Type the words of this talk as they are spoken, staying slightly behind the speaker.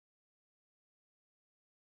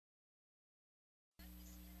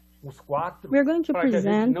We're going to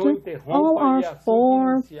present all our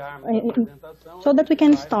four so that we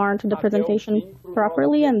can start the presentation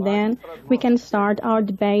properly, and then we can start our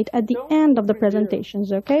debate at the end of the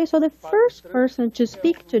presentations, okay? So the first person to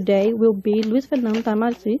speak today will be Luiz Fernando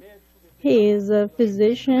Tamazzi. He is a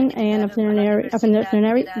physician and a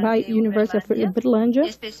veterinary by University of Uberlândia,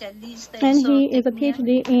 and he is a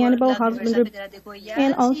PhD in animal husbandry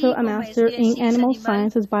and also a master in animal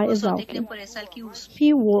sciences by Exalc.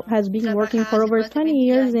 He has been working for over 20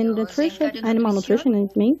 years in nutrition, animal nutrition, I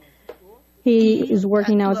mean. He is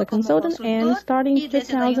working now as a consultant, and starting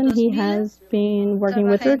 2000, he has been working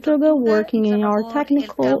with Tortuga, working in our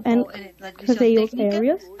technical and sales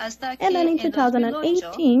areas. And then in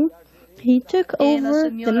 2018, he took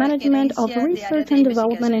over the management of research and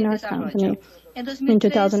development in our company. In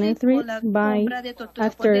 2003,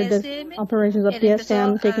 after the operations of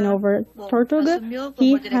DSM taking over Tortuga,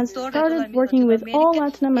 he has started working with all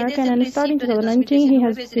Latin America, and starting 2019, he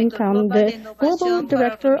has become the Global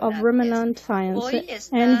Director of Ruminant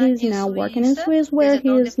Science, and he's now working in Swiss, where he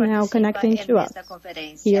is now connecting to us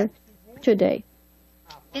here today.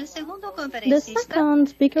 The second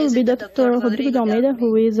speaker will be Dr. Rodrigo de Almeida,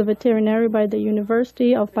 who is a veterinary by the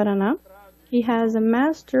University of Paraná. He has a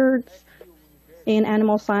master's in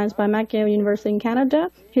animal science by McGill University in Canada.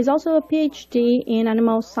 He's also a PhD in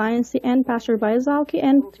animal science and pasture by Exalc,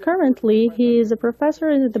 and currently he is a professor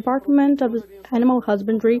in the Department of Animal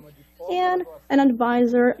Husbandry and an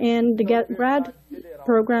advisor in the grad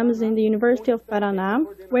programs in the University of Paraná,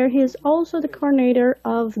 where he is also the coordinator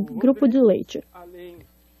of Grupo de Leite.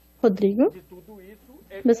 Rodrigo,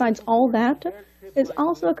 besides all that, is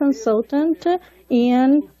also a consultant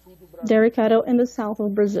in dairy cattle in the south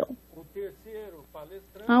of Brazil.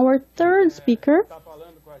 Our third speaker,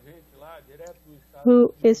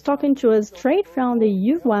 who is talking to us straight from the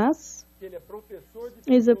U.S.,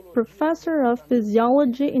 is a professor of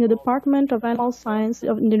physiology in the Department of Animal Science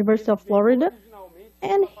of the University of Florida,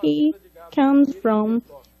 and he comes from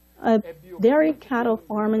a dairy cattle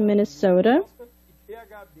farm in Minnesota.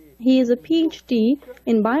 He is a PhD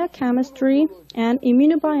in biochemistry and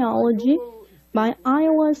immunobiology by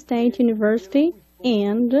Iowa State University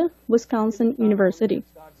and Wisconsin University.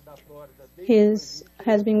 He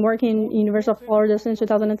has been working in University of Florida since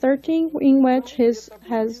 2013, in which he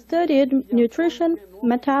has studied nutrition,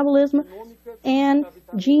 metabolism, and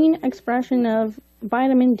gene expression of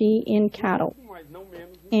vitamin D in cattle.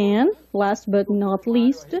 And last but not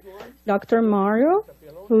least, Dr. Mario,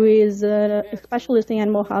 who is a specialist in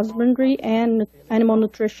animal husbandry and animal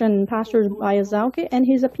nutrition and pastures by Exalc, and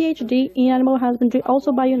he's a PhD in animal husbandry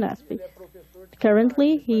also by UNESCO.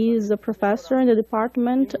 Currently, he is a professor in the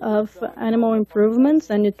Department of Animal Improvements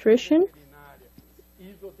and Nutrition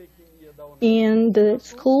in the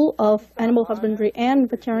School of Animal Husbandry and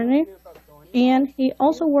Veterinary, and he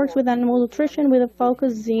also works with animal nutrition with a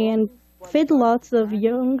focus in feedlots of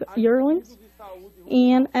young yearlings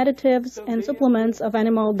and additives and supplements of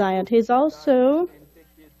animal diet. He's also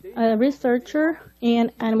a researcher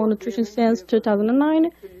in animal nutrition since 2009,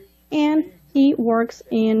 and he works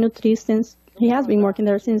in nutrition. He has been working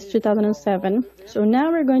there since 2007. So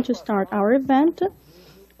now we're going to start our event,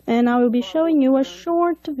 and I will be showing you a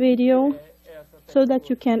short video so that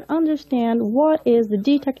you can understand what is the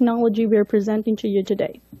D technology we are presenting to you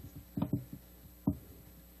today.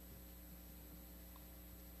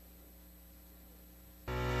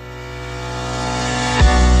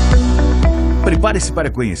 Prepare-se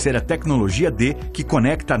para conhecer a tecnologia D que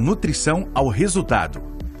conecta a nutrição ao resultado.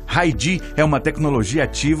 Hy-D é uma tecnologia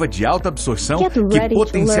ativa de alta absorção que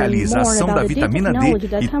potencializa a ação da vitamina D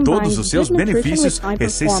e todos os seus benefícios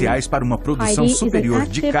essenciais para uma produção superior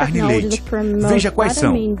de carne e leite. Veja quais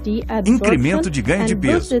são: incremento de ganho de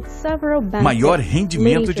peso, maior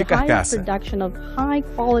rendimento de carcaça,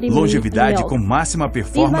 longevidade com máxima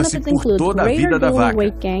performance por toda a vida da vaca,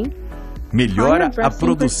 melhora a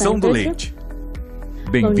produção do leite.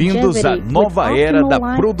 Bem-vindos à nova era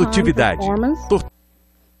da produtividade.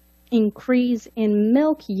 Increase in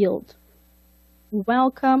milk yield.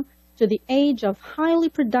 Welcome to the age of highly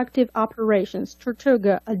productive operations.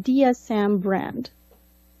 Tortuga, a DSM brand.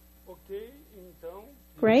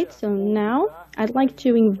 Great, so now I'd like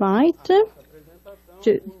to invite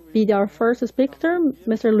to be our first speaker,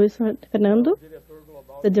 Mr. Luiz Fernando,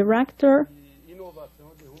 the Director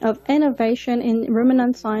of Innovation in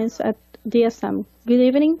Ruminant Science at DSM. Good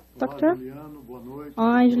evening, Doctor.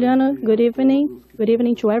 Hi, Juliana. Good evening. Good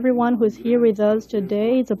evening to everyone who is here with us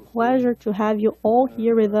today. It's a pleasure to have you all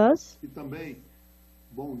here with us.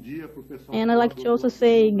 And I'd like to also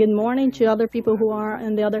say good morning to other people who are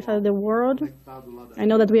on the other side of the world. I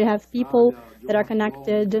know that we have people that are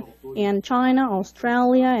connected in China,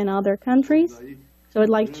 Australia, and other countries. So I'd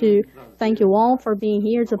like to thank you all for being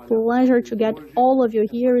here. It's a pleasure to get all of you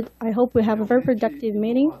here. I hope we have a very productive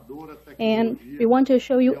meeting. And we want to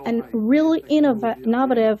show you a really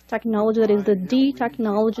innovative technology, that is the D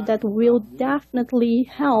technology, that will definitely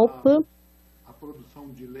help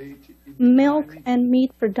milk and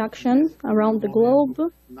meat production around the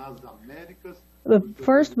globe.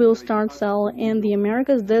 First, we'll start selling in the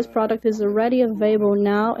Americas. This product is already available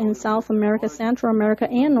now in South America, Central America,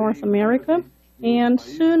 and North America. And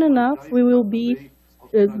soon enough, we will be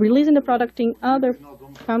releasing the product in other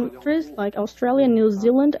countries like Australia and New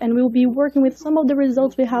Zealand, and we'll be working with some of the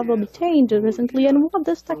results we have obtained recently and what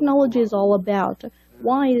this technology is all about,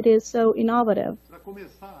 why it is so innovative.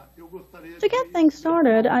 To get things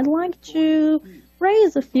started, I'd like to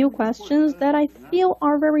raise a few questions that I feel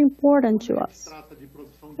are very important to us.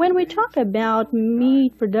 When we talk about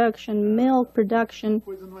meat production, milk production,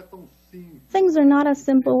 things are not as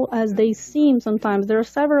simple as they seem sometimes. There are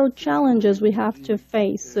several challenges we have to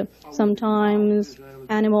face. Sometimes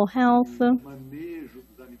animal health,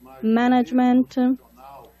 management,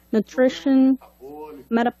 nutrition,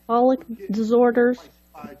 metabolic disorders.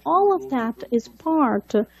 All of that is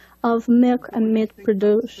part of milk and meat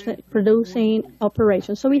producing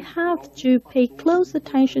operations. So we have to pay close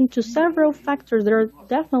attention to several factors that are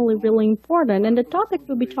definitely really important. And the topic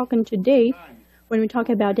we'll be talking today, when we talk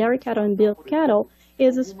about dairy cattle and beef cattle,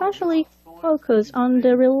 is especially focused on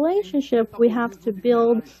the relationship we have to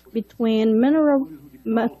build between mineral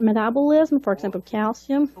metabolism, for example,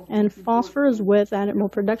 calcium, and phosphorus with animal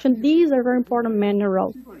production. These are very important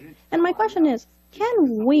minerals. And my question is,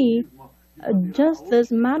 can we adjust this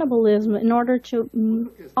metabolism in order to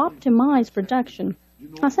optimize production?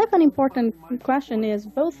 A second important question is,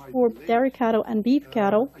 both for dairy cattle and beef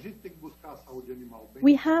cattle,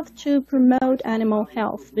 we have to promote animal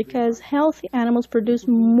health, because healthy animals produce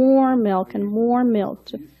more milk and more milk.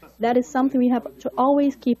 That is something we have to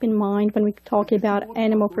always keep in mind when we talk about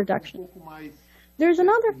animal production. There's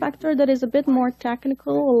another factor that is a bit more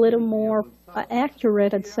technical, a little more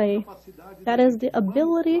accurate, I'd say. That is the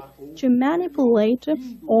ability to manipulate,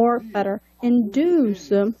 or better,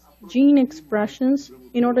 induce gene expressions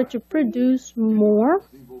in order to produce more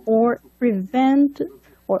or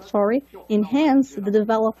enhance the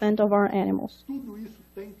development of our animals.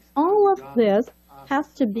 All of this has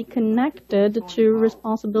to be connected to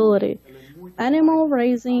responsibility. Animal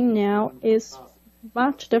raising now is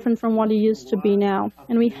much different from what it used to be now,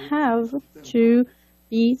 and we have to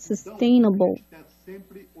be sustainable.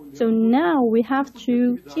 So now we have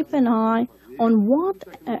to keep an eye on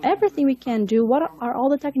everything we can do, what are all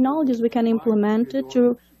the technologies we can implement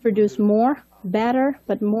to produce more, better,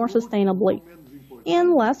 but more sustainably.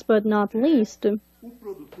 And last but not least,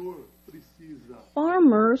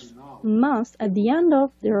 farmers must, at the end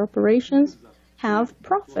of their operations, have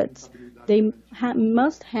profits. They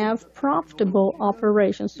must have profitable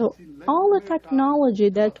operations. So all the technology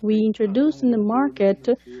that we introduce in the market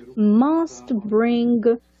must bring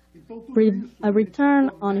a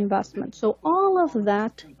return on investment. So all of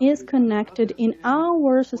that is connected in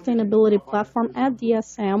our sustainability platform at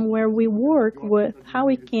DSM, where we work with how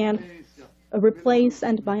we can replace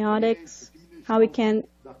antibiotics, how we can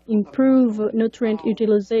improve nutrient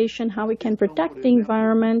utilization, how we can protect the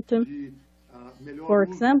environment. For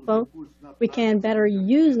example, we can better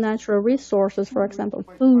use natural resources, for example,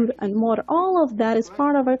 food and water. All of that is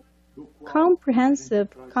part of a comprehensive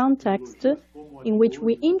context in which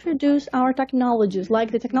we introduce our technologies,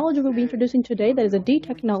 like the technology we'll be introducing today, that is a D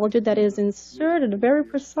technology that is inserted very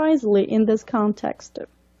precisely in this context.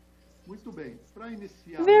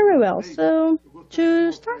 Very well. So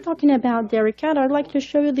to start talking about dairy cattle, I'd like to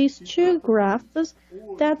show you these two graphs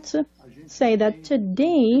that say that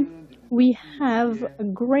today we have a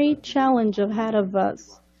great challenge ahead of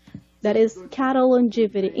us. That is cattle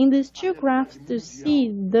longevity. In these two graphs, to see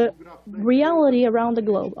the reality around the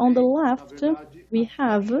globe. On the left, we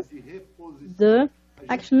have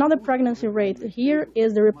actually not the pregnancy rate. Here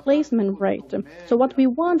is the replacement rate. So what we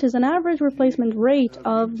want is an average replacement rate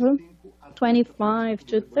of 25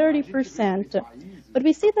 to 30%. But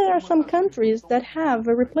we see there are some countries that have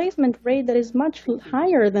a replacement rate that is much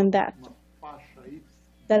higher than that.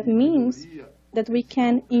 That means that we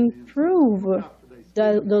can improve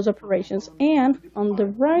those operations. And on the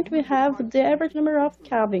right, we have the average number of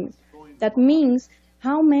calvings. That means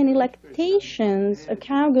how many lactations a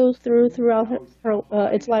cow goes throughout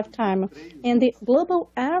its lifetime. And the global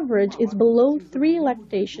average is below 3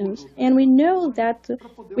 lactations. And we know that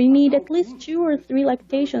we need at least 2 or 3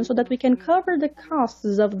 lactations so that we can cover the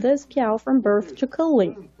costs of this cow from birth to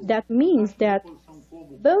culling. That means that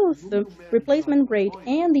both the replacement rate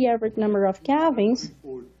and the average number of calvings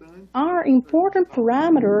are important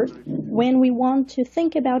parameters when we want to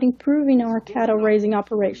think about improving our cattle raising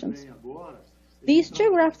operations. These two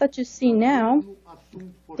graphs that you see now,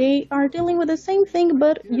 they are dealing with the same thing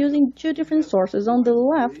but using two different sources. On the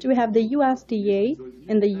left, we have the USDA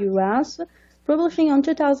in the US, publishing on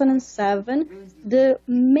 2007 the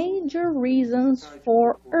major reasons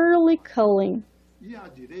for early culling.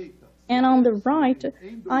 And on the right,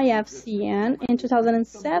 IFCN in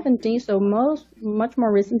 2017, so much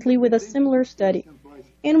more recently, with a similar study.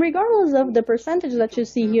 And regardless of the percentages that you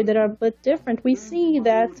see here that are a bit different, we see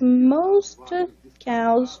that most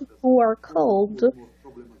cows who are culled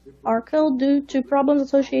due to problems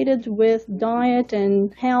associated with diet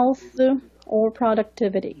and health or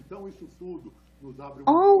productivity.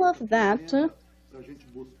 All of that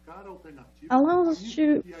allows us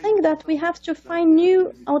to think that we have to find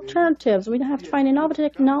new alternatives, we have to find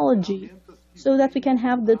innovative technology so that we can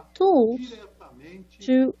have the tools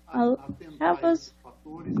to help us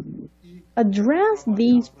address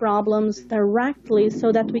these problems directly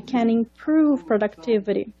so that we can improve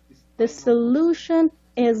productivity. The solution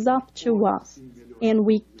is up to us, and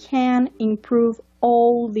we can improve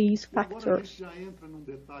all these factors.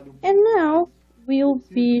 And now we'll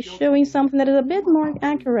be showing something that is a bit more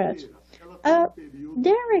accurate. A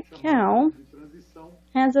dairy cow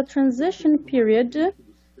has a transition period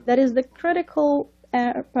that is the critical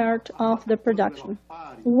part of the production.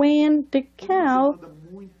 When the cow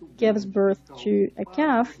gives birth to a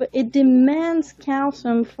calf, it demands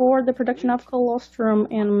calcium for the production of colostrum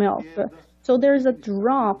and milk. So there's a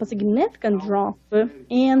drop, a significant drop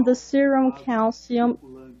in the serum calcium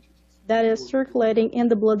that is circulating in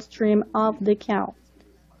the bloodstream of the cow,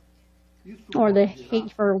 or the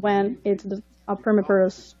heifer when it's a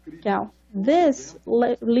primiparous cow. This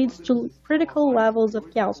leads to critical levels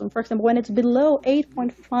of calcium. For example, when it's below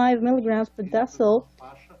 8.5 milligrams per decil,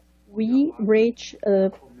 we reach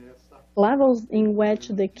levels in which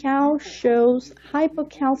the cow shows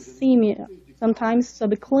hypocalcemia, sometimes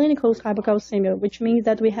subclinical hypocalcemia, which means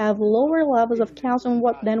that we have lower levels of calcium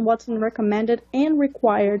than what's recommended and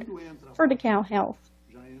required for the cow health.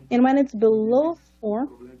 And when it's below 4,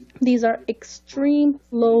 these are extreme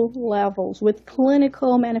low levels with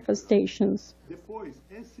clinical manifestations.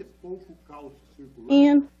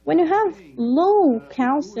 And when you have low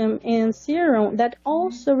calcium in serum, that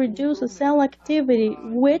also reduces cell activity,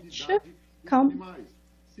 which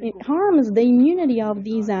harms the immunity of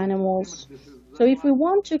these animals. So if we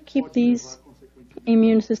want to keep these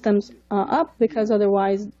immune systems up, because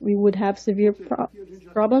otherwise we would have severe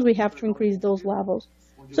problems, we have to increase those levels.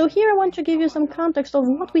 So here I want to give you some context of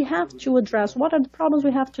what we have to address, what are the problems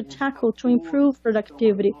we have to tackle to improve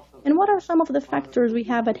productivity, and what are some of the factors we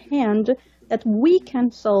have at hand that we can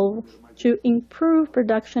solve to improve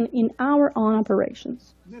production in our own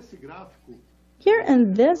operations. Here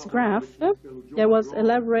in this graph, that was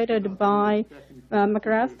elaborated by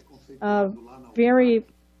McGrath, a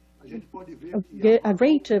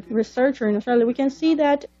great researcher in Australia. We can see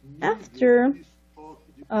that after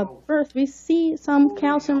birth, we see some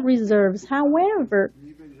calcium reserves. However,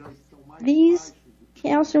 these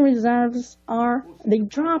calcium reserves they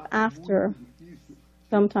drop after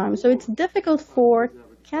some time. So it's difficult for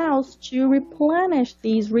cows to replenish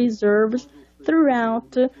these reserves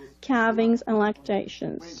throughout calvings and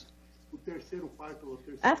lactations.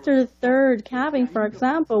 After the third calving, for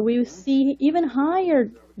example, we see even higher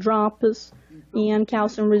drops in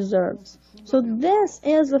calcium reserves. So this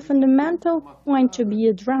is a fundamental point to be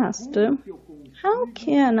addressed. How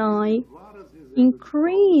can I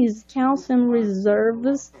increase calcium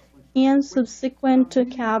reserves in subsequent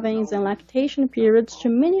calvings and lactation periods to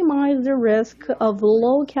minimize the risk of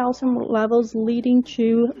low calcium levels leading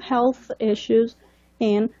to health issues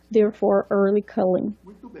and therefore early culling?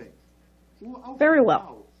 Very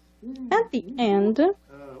well. At the end,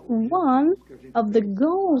 one of the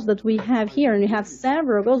goals that we have here, and we have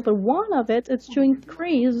several goals, but one of it is to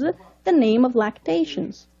increase the name of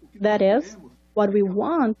lactations. That is, what we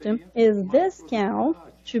want is this cow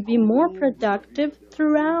to be more productive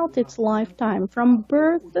throughout its lifetime, from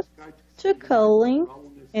birth to culling,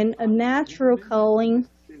 and a natural culling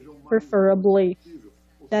preferably.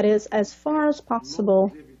 That is, as far as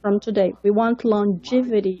possible from today. We want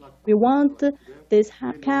longevity. We want this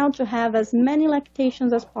cow to have as many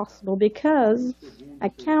lactations as possible, because a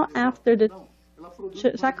cow after the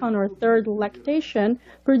second or third lactation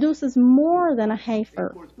produces more than a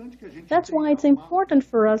heifer. That's why it's important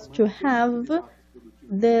for us to have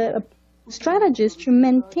the strategies to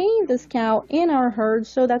maintain this cow in our herd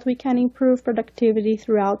so that we can improve productivity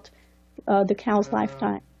throughout the cow's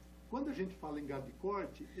lifetime.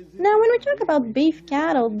 Now, when we talk about beef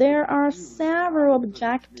cattle, there are several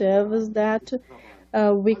objectives that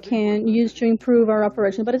we can use to improve our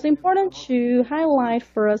operation. But it's important to highlight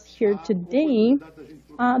for us here today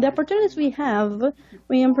the opportunities we have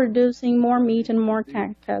when producing more meat and more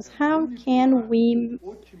carcass. How can we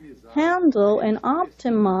handle and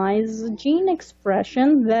optimize gene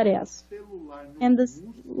expression, that is, and the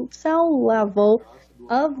cell level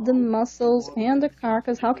of the muscles and the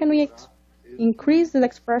carcass? How can we increase the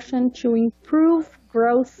expression to improve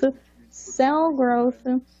growth, cell growth,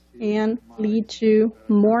 and lead to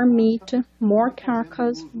more meat, more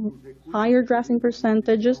carcass, higher dressing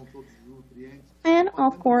percentages, and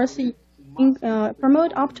of course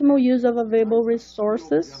promote optimal use of available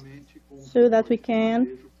resources so that we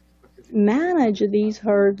can manage these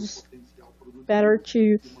herds better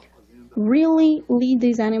to really lead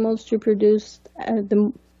these animals to produce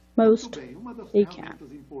the most they can.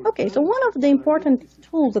 Okay, so one of the important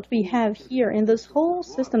tools that we have here in this whole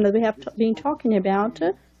system that we have been talking about,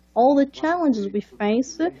 all the challenges we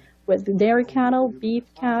face with dairy cattle, beef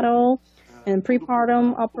cattle, and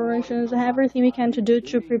prepartum operations, everything we can to do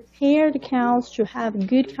to prepare the cows to have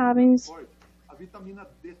good calvings.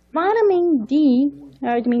 Vitamin D,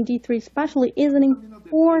 vitamin D3 especially, is an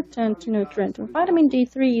important nutrient. Vitamin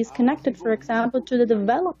D3 is connected, for example, to the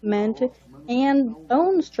development and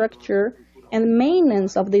bone structure and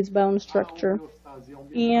maintenance of this bone structure.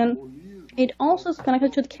 And it also is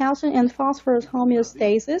connected to the calcium and phosphorus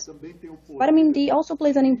homeostasis. Vitamin D also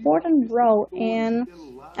plays an important role in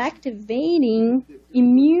activating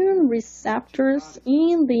immune receptors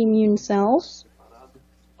in the immune cells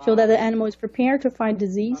so that the animal is prepared to fight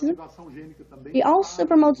disease. It also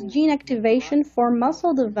promotes gene activation for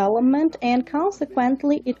muscle development, and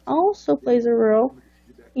consequently it also plays a role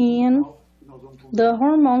in the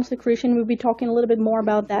hormone secretion. We'll be talking a little bit more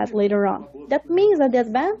about that later on. That means that the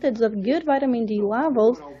advantage of good vitamin D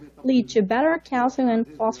levels lead to better calcium and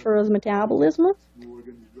phosphorus metabolism,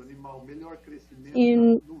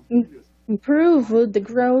 improve the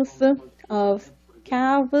growth of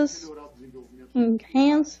calves,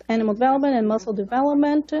 enhance animal development and muscle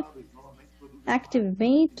development,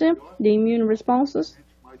 activate the immune responses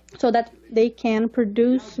so that they can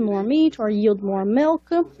produce more meat or yield more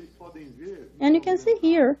milk. And you can see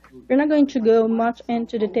here, we're not going to go much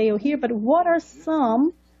into detail here, but what are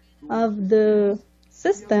some of the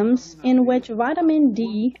systems in which vitamin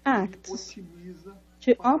D acts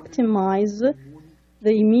to optimize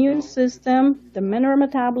the immune system, the mineral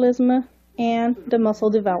metabolism, and the muscle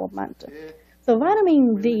development. So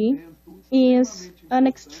vitamin D is an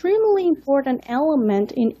extremely important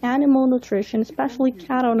element in animal nutrition, especially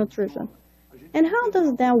cattle nutrition. And how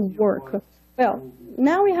does that work? Well,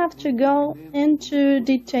 now we have to go into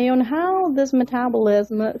detail on how this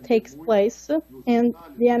metabolism takes place in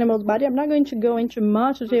the animal's body. I'm not going to go into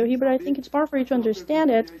much detail here, but I think it's important for you to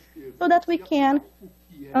understand it so that we can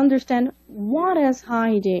understand what is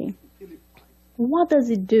Hy-D. What does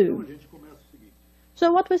it do?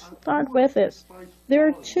 So what we start with is, there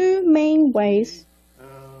are two main ways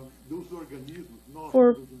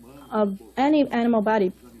for any animal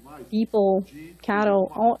body, people,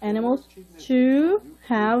 cattle, all animals, to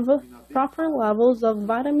have proper levels of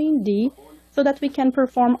vitamin D so that we can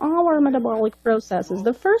perform our metabolic processes.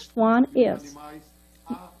 The first one is,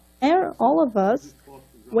 all of us,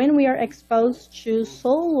 when we are exposed to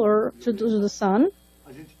the sun,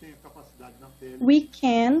 we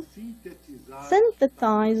can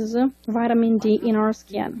synthesize vitamin D in our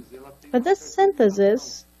skin. But this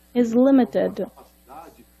synthesis is limited.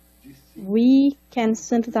 We can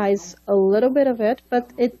synthesize a little bit of it,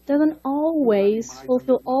 but it doesn't always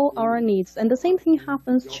fulfill all our needs. And the same thing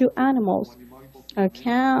happens to animals.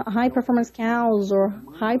 High-performance cows or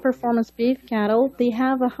high-performance beef cattle, they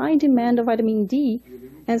have a high demand of vitamin D,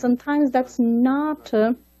 and sometimes that's not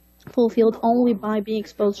fulfilled only by being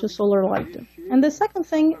exposed to solar light. And the second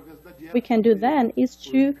thing we can do then is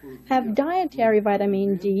to have dietary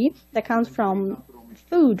vitamin D that comes from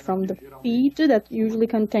food, from the feed that usually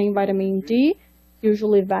contain vitamin D,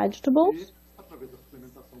 usually vegetables,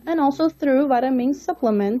 and also through vitamin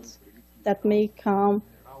supplements that may come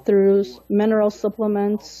through mineral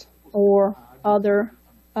supplements or other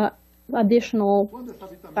additional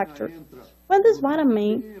factors. When this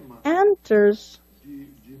vitamin enters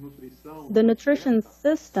the nutrition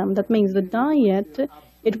system, that means the diet,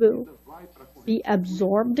 it will be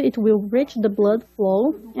absorbed, it will reach the blood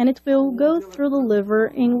flow, and it will go through the liver,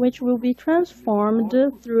 in which will be transformed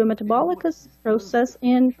through a metabolic process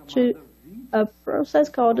into a process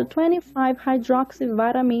called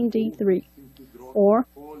 25-hydroxyvitamin D3, or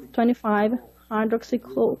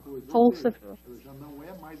 25-hydroxycholesterol.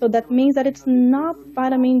 So that means that it's not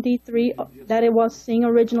vitamin D3 that it was seen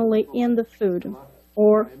originally in the food,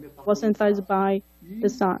 or was synthesized by the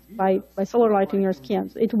sun, by solar light in your skin.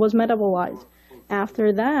 It was metabolized.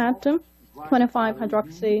 After that,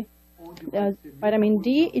 25-hydroxy vitamin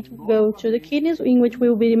D, it will go to the kidneys, in which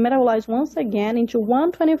will be metabolized once again into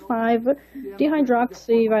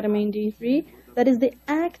 125-dihydroxy vitamin D3, that is the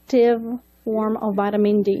active form of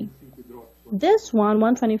vitamin D. This one,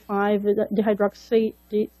 125-dihydroxy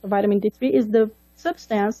vitamin D3, is the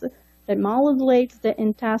substance that modulates the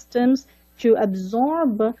intestines to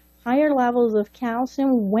absorb higher levels of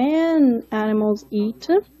calcium when animals eat,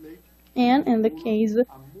 and in the case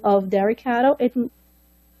of dairy cattle, it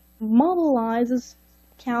mobilizes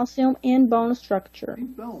calcium in bone structure.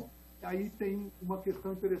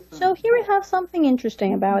 So here we have something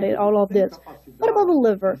interesting about it, all of this. What about the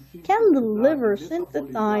liver? Can the liver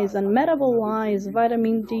synthesize and metabolize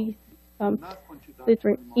vitamin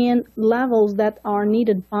D3 in levels that are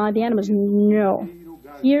needed by the animals? No.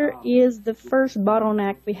 Here is the first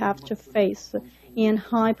bottleneck we have to face in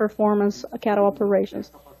high-performance cattle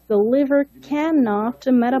operations. The liver cannot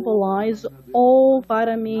metabolize all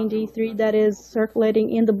vitamin D3 that is circulating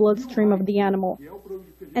in the bloodstream of the animal.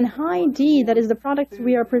 And Hy-D, that is the product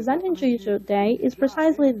we are presenting to you today, is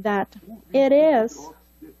precisely that. It is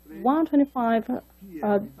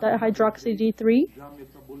 125-hydroxy D3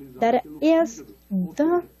 that is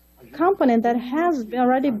the component that has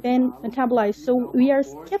already been metabolized. So we are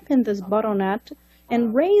skipping this bottleneck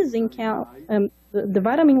and raising the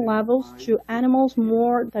vitamin levels to animals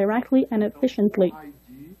more directly and efficiently.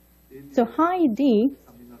 So Hy-D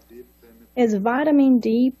is vitamin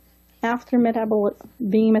D after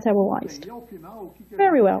being metabolized.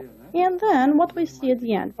 Very well. And then what we see at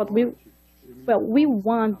the end, we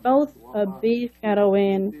want both beef cattle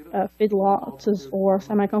and feedlots or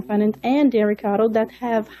semi-confinement and dairy cattle that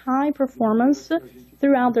have high performance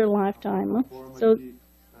throughout their lifetime.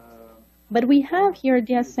 But we have here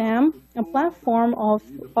DSM, a platform of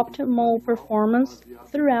optimal performance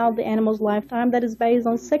throughout the animal's lifetime that is based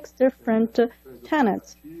on 6 different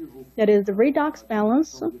tenets. That is the redox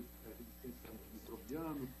balance,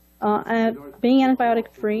 being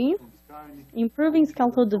antibiotic-free, improving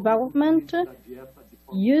skeletal development,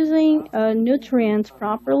 using nutrients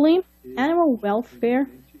properly, animal welfare,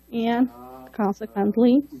 and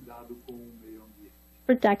consequently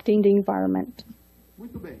protecting the environment.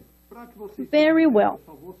 Very well.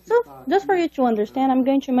 So, just for you to understand, I'm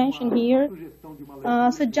going to mention here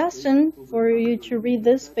a suggestion for you to read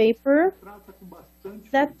this paper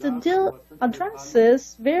that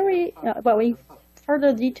addresses very, in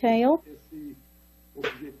further detail,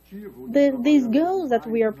 these goals that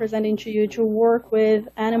we are presenting to you to work with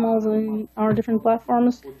animals in our different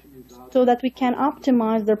platforms so that we can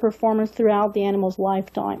optimize their performance throughout the animal's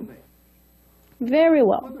lifetime. Very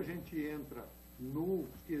well.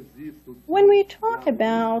 When we talk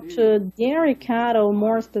about dairy cattle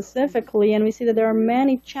more specifically, and we see that there are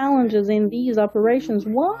many challenges in these operations,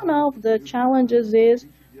 one of the challenges is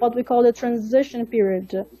what we call the transition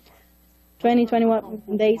period, 21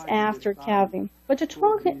 days after calving. But to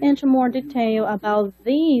talk into more detail about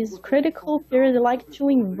these critical periods, I'd like to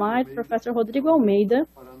invite Professor Rodrigo Almeida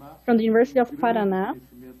from the University of Paraná,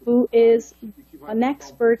 who is an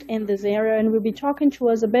expert in this area and will be talking to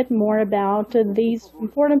us a bit more about this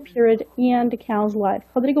important period in the cow's life.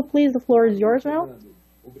 Rodrigo, please, the floor is yours now.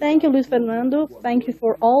 Thank you, Luis Fernando. Thank you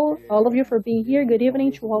for all of you for being here. Good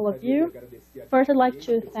evening to all of you. First, I'd like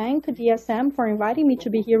to thank DSM for inviting me to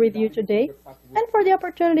be here with you today and for the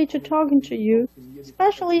opportunity to talk to you,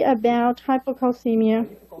 especially about hypocalcemia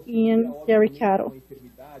in dairy cattle.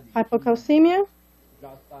 Hypocalcemia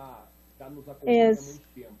is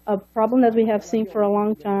a problem that we have seen for a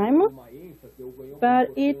long time, but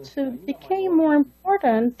it became more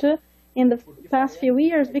important in the past few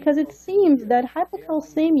years because it seems that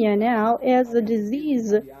hypocalcemia now is a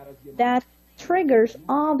disease that triggers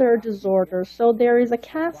other disorders. So there is a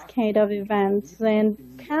cascade of events, and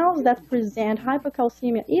cows that present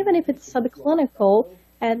hypocalcemia, even if it's subclinical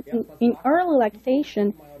and in early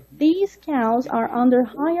lactation, these cows are under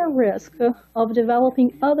higher risk of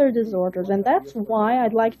developing other disorders. And that's why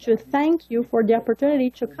I'd like to thank you for the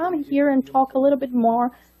opportunity to come here and talk a little bit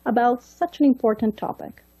more about such an important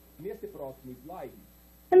topic.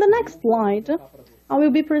 In the next slide, I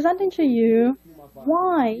will be presenting to you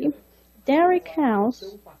why dairy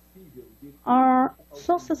cows are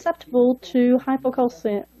so susceptible to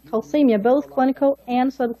hypocalcemia, both clinical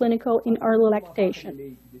and subclinical in early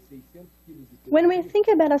lactation. When we think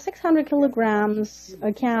about a 600 kilograms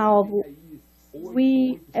cow,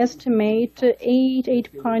 we estimate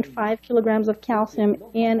 8.5 kilograms of calcium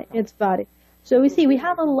in its body. So we see we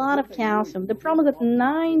have a lot of calcium. The problem is that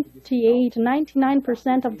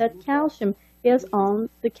 99% of that calcium is on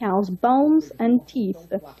the cow's bones and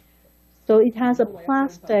teeth. So it has a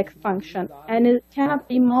plastic function, and it cannot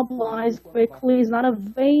be mobilized quickly. It's not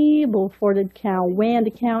available for the cow when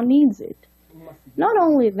the cow needs it. Not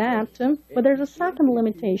only that, but there's a second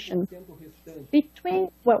limitation.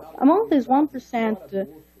 Among this 1%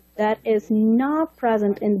 that is not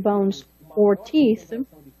present in bones or teeth,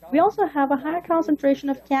 we also have a higher concentration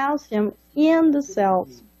of calcium in the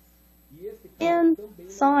cells,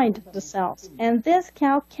 inside the cells. And this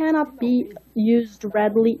cow cannot be used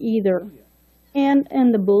readily either. And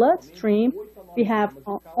in the bloodstream, we have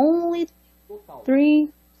only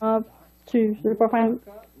 3.5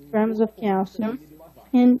 grams of calcium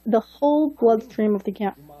in the whole bloodstream of the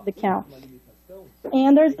cow.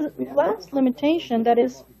 And there's the last limitation, that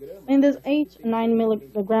is in this 9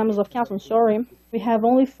 milligrams of calcium, we have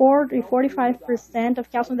only 45%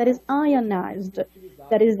 of calcium that is ionized.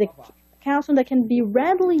 That is the calcium that can be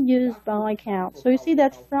readily used by cows. So you see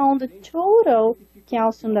that from the total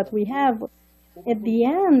calcium that we have, at the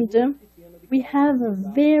end, we have a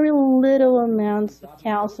very little amounts of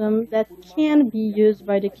calcium that can be used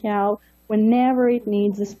by the cow whenever it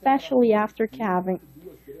needs, especially after calving.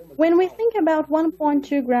 When we think about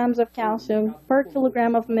 1.2 grams of calcium per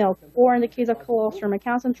kilogram of milk, or in the case of colostrum, a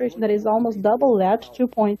concentration that is almost double that,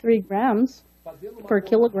 2.3 grams per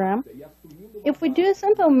kilogram, if we do a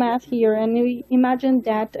simple math here and we imagine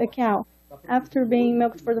that a cow, after being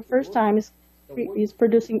milked for the first time, is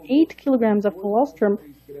producing 8 kilograms of colostrum,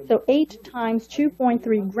 so 8 times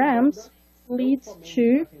 2.3 grams leads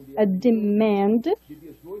to a demand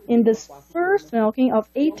in this first milking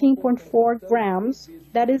of 18.4 grams.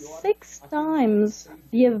 That is 6 times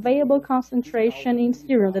the available concentration in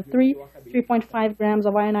serum, the 3.5 grams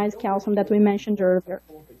of ionized calcium that we mentioned earlier.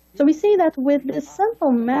 So we see that with this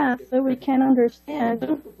simple math, we can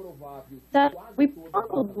understand that we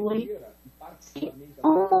probably see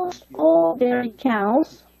almost all dairy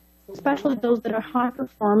cows, especially those that are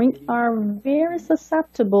high-performing, are very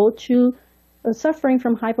susceptible to suffering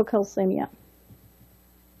from hypocalcemia.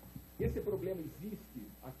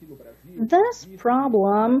 This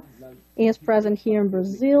problem is present here in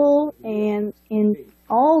Brazil and in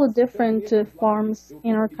all the different farms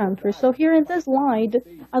in our country. So here in this slide,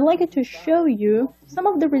 I'd like to show you some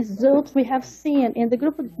of the results we have seen in the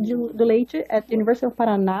Grupo de Leite at the University of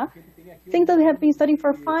Paraná, things that we have been studying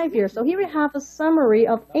for 5 years. So here we have a summary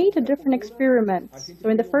of 8 different experiments. So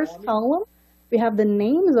in the first column, we have the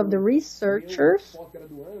names of the researchers,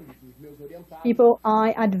 people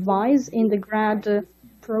I advise in the grad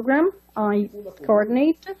program, I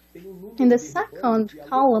coordinate. In the second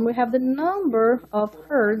column, we have the number of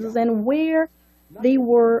herds and where they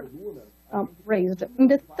were raised. In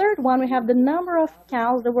the third one, we have the number of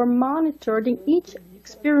cows that were monitored in each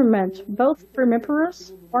experiment, both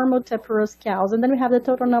primiparous or multiparous cows, and then we have the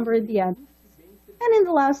total number at the end. And in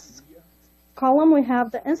the last column, we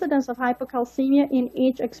have the incidence of hypocalcemia in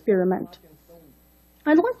each experiment.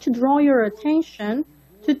 I'd like to draw your attention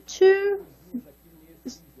to 2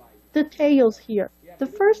 details here. The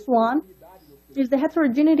first one is the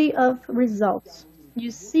heterogeneity of results.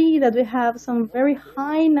 You see that we have some very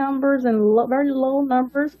high numbers and very low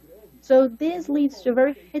numbers. So this leads to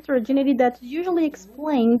very heterogeneity that's usually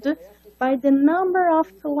explained by the number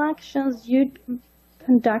of collections you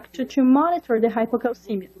conduct to monitor the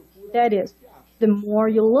hypocalcemia. That is, the more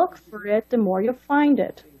you look for it, the more you find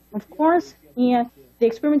it. Of course, in the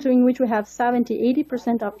experiment in which we have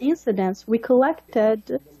 70–80% of incidence, we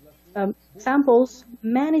collected samples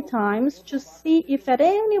many times to see if at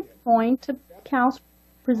any point cows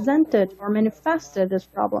presented or manifested this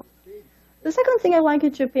problem. The second thing I'd like you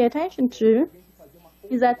to pay attention to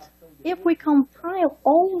is that if we compile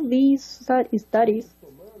all these studies,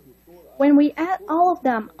 when we add all of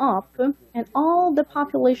them up and all the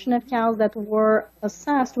population of cows that were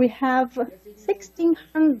assessed, we have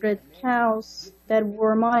 1,600 cows that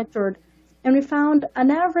were monitored, and we found an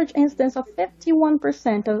average incidence of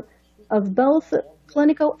 51% of both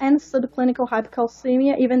clinical and subclinical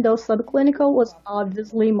hypocalcemia, even though subclinical was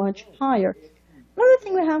obviously much higher. Another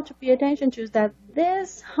thing we have to pay attention to is that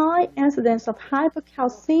this high incidence of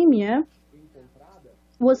hypocalcemia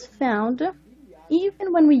was found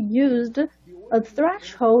even when we used a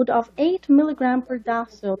threshold of 8 milligrams per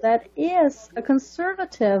deciliter, that is a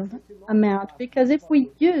conservative amount, because if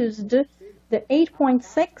we used the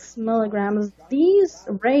 8.6 milligrams, these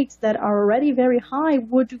rates that are already very high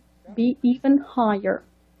would be even higher.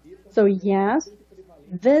 So yes,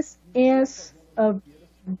 this is a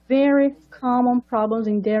very common problem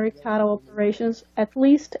in dairy cattle operations, at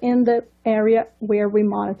least in the area where we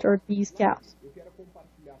monitor these cows.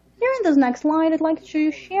 Here in this next slide, I'd like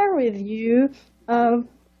to share with you a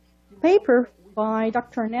paper by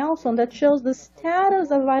Dr. Nelson that shows the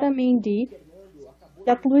status of vitamin D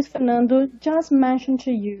that Luis Fernando just mentioned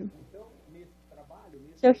to you.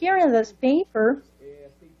 So here in this paper,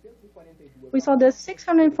 we saw that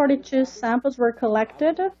 642 samples were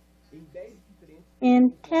collected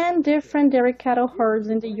in 10 different dairy cattle herds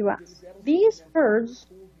in the U.S. These herds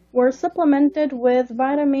were supplemented with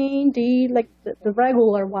vitamin D, like the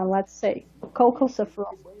regular one, let's say,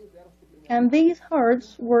 cholecalciferol. And these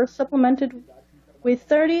herds were supplemented with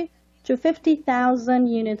 30 to 50,000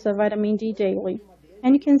 units of vitamin D daily.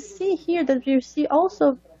 And you can see here that you see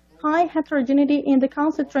also high heterogeneity in the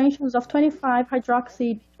concentrations of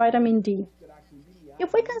 25-hydroxy vitamin D.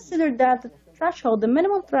 If we consider that the threshold, the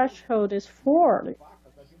minimum threshold is 4,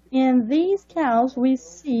 in these cows we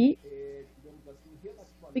see,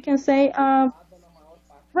 we can say, a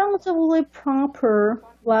relatively proper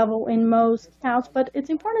level in most cows, but it's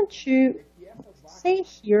important to say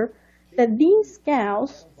here that these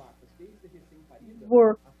cows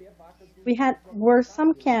were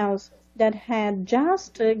some cows that had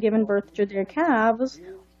just given birth to their calves,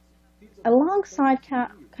 alongside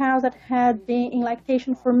cows that had been in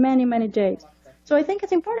lactation for many, many days. So I think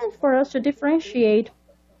it's important for us to differentiate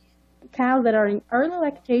cows that are in early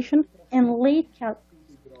lactation and late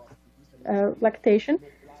lactation,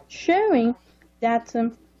 showing that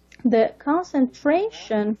the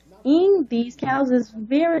concentration in these cows is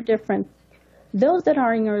very different. Those that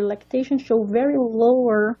are in early lactation show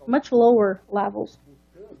much lower levels.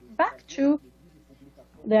 Back to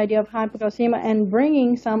the idea of hypocalcemia and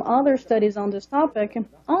bringing some other studies on this topic,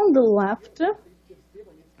 on the left,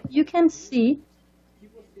 you can see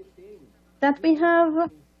that we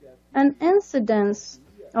have an incidence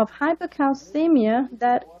of hypocalcemia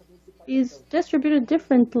that is distributed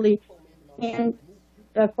differently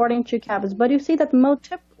according to calves. But you see that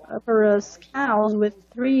multiparous cows with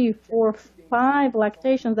 3, 4, 5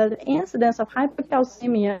 lactations, that the incidence of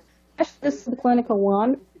hypocalcemia, especially this clinical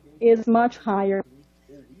one, is much higher.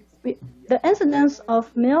 The incidence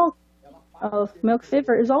of milk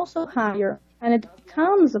fever is also higher, and it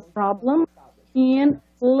becomes a problem in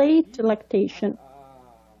late lactation.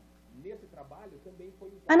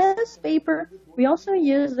 And in this paper, we also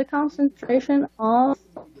use the concentration of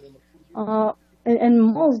in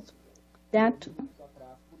molds that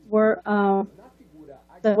was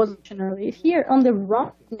generally here on the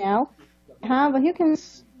right. Now, you can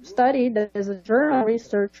study that as a journal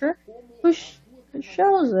researcher who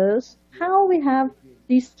shows us how we have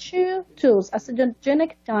these two tools,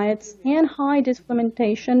 acidogenic diets and high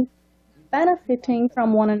supplementation, benefiting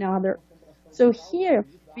from one another. So here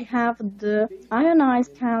we have the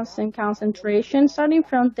ionized calcium concentration starting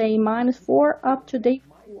from day -4 up to day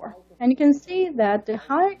 4. And you can see that the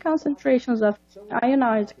higher concentrations of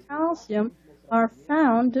ionized calcium are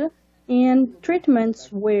found in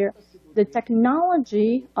treatments where the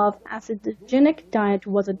technology of acidogenic diet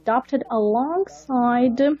was adopted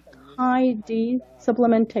alongside Hy-D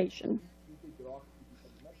supplementation.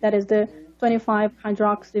 That is the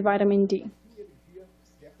 25-hydroxy vitamin D,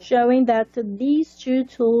 showing that these two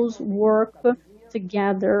tools work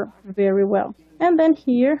together very well. And then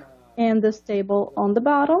here in this table on the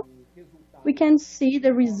bottom, we can see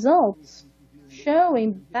the results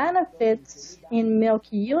showing benefits in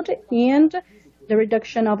milk yield and the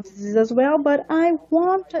reduction of disease as well, but I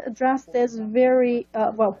want to address this very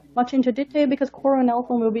much into detail because Coronel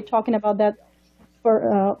will be talking about that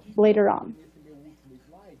for later on.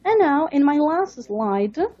 And now, in my last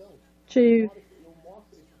slide, to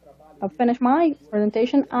finish my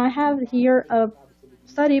presentation, I have here a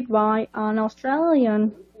study by an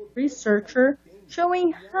Australian researcher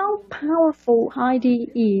showing how powerful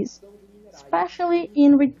Hy-D is, especially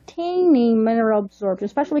in retaining mineral absorption,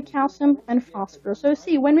 especially calcium and phosphorus. So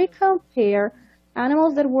see, when we compare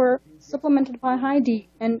animals that were supplemented by Hy-D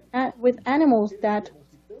and with animals that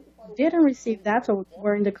didn't receive that, so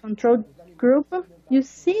were in the control group, you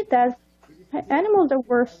see that animals that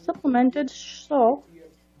were supplemented saw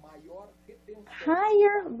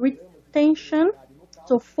higher retention,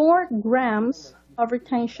 so 4 grams of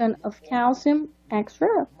retention of calcium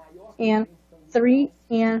extra and 3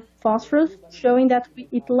 and phosphorus, showing that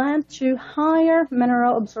it led to higher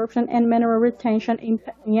mineral absorption and mineral retention in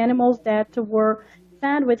animals that were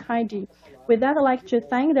fed with Hy-D. With that, I'd like to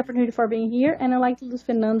thank the opportunity for being here, and I'd like to Luis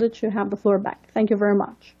Fernando to have the floor back. Thank you very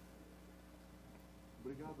much.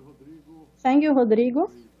 Thank you, Rodrigo.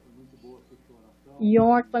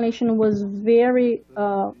 Your explanation was very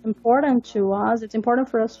important to us. It's important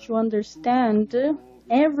for us to understand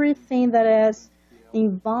everything that is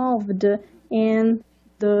involved in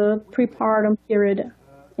the prepartum period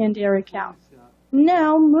in dairy cows.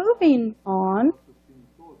 Now, moving on,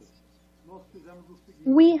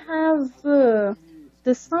 we have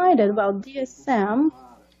decided, well, DSM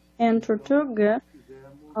and Tortuga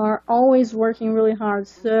are always working really hard.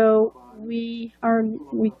 So we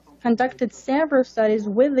conducted several studies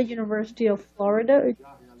with the University of Florida.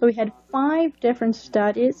 So we had 5 different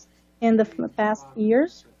studies in the past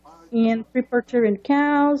years in prepartorian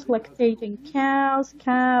cows, lactating cows,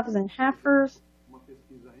 calves, and heifers.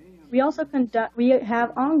 We also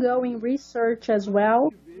have ongoing research as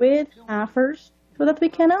well with heifers so that we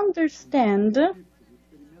can understand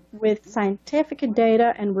with scientific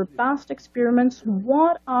data and robust experiments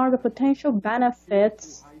what are the potential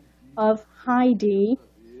benefits of Hy-D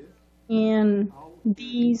in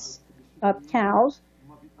these cows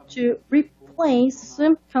to replace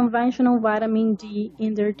conventional vitamin D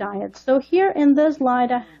in their diet. So here in this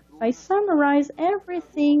slide, I summarize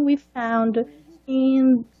everything we found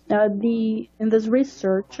in this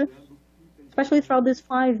research, especially throughout these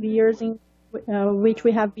 5 years in which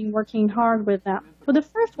we have been working hard with that. So the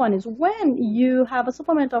first one is when you have a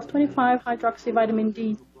supplement of 25-hydroxyvitamin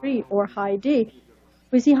D3 or Hy-D,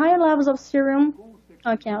 we see higher levels of serum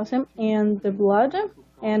calcium in the blood,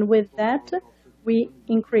 and with that, we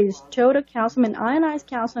increase total calcium and ionized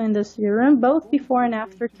calcium in the serum, both before and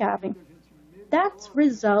after calving. That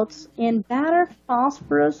results in better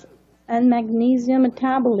phosphorus and magnesium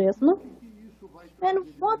metabolism. And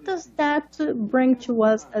what does that bring to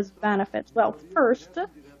us as benefits? Well, first,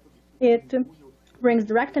 it brings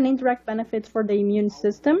direct and indirect benefits for the immune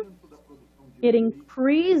system. It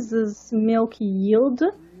increases milk yield,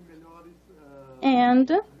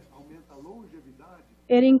 and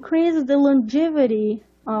it increases the longevity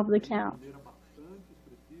of the cow.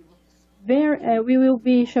 We will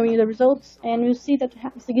be showing you the results, and you see that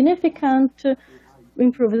have significant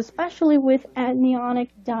improvements, especially with anionic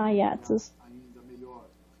diets.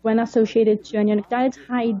 When associated to anionic diets,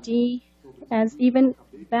 Hy-D has even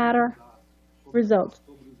better results.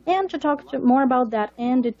 And to talk more about that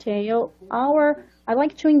in detail, I'd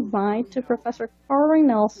like to invite Professor Corey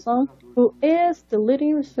Nelson, who is the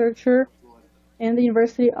leading researcher in the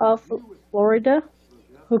University of Florida,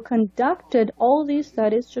 who conducted all these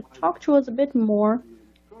studies, to talk to us a bit more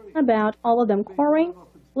about all of them. Corey,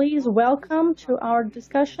 please welcome to our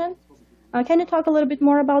discussion. Can you talk a little bit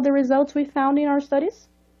more about the results we found in our studies?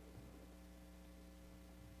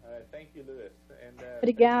 Thank you, Luis.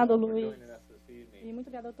 Obrigado, Luis. E muito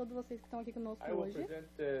obrigada a todos vocês que estão aqui conosco hoje.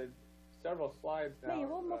 Bem, eu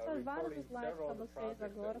vou mostrar vários slides para vocês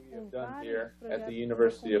agora com vários projetos at the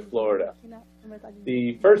University of Florida.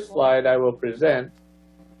 The first slide I will present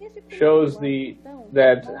shows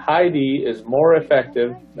that Hy-D is more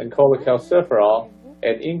effective than cholecalciferol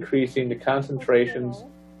at increasing the concentrations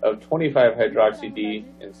of 25-hydroxy-D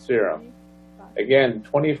in serum. Again,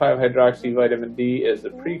 25-hydroxyvitamin D is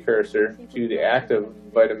the precursor to the active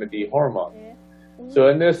vitamin D hormone. So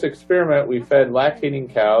in this experiment, we fed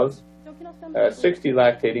lactating cows, 60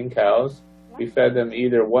 lactating cows. We fed them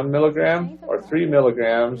either 1 milligram or 3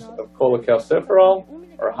 milligrams of cholecalciferol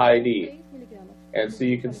or Hy-D. And so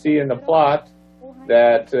you can see in the plot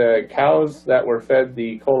that cows that were fed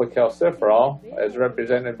the cholecalciferol, as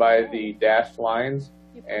represented by the dashed lines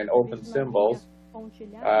and open symbols,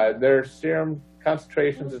 their serum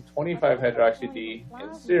concentrations of 25-hydroxy-D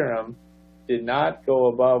in serum did not go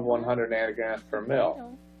above 100 nanograms per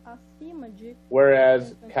mil.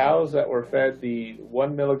 Whereas cows that were fed the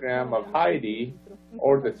 1 milligram of Hy-D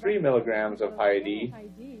or the 3 milligrams of Hy-D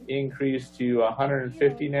increased to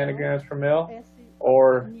 150 nanograms per mil,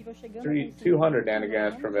 or 200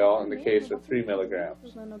 nanograms per mil in the case of 3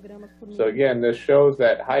 milligrams. So again, this shows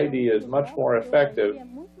that Hy-D is much more effective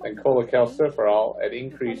than cholecalciferol at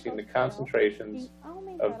increasing the concentrations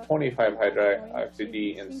of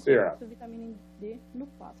 25-hydroxy-D in serum.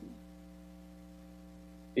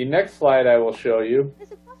 The next slide I will show you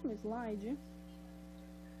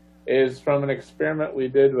is from an experiment we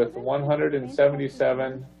did with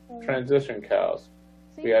 177 transition cows.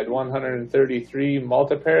 We had 133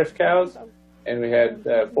 multiparous cows, and we had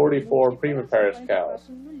 44 primiparous cows.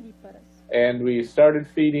 And we started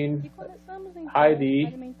feeding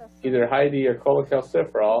Hy-D, either Hy-D or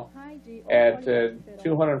cholecalciferol, at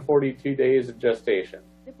 242 days of gestation,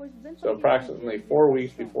 so approximately 4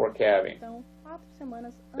 weeks before calving.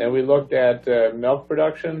 Then we looked at milk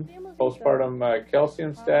production, postpartum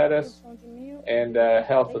calcium status, and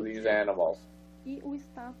health of these animals.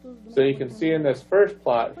 So you can see in this first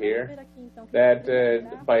plot here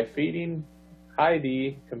that by feeding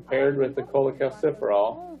Hy-D compared with the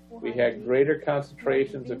cholecalciferol, we had greater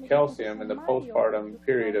concentrations of calcium in the postpartum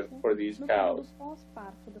period for these cows,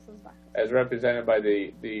 as represented by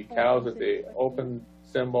the cows with the open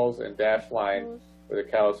symbols and dashed line where the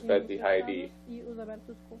cows fed the Hy-D.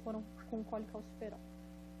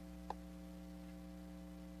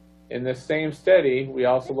 In this same study, we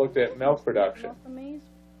also looked at milk production.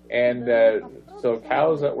 And so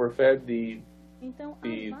cows that were fed the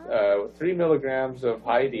 3 milligrams of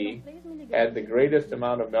Hy-D had the greatest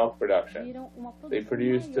amount of milk production. They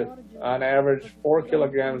produced, on average, 4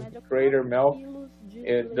 kilograms greater milk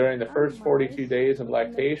during the first 42 days of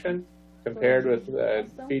lactation compared with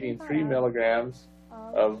feeding 3 milligrams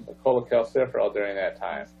of cholecalciferol during that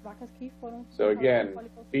time. So again,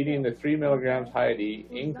 feeding the 3 milligrams Hy-D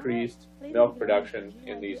increased milk production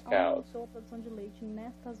in these cows.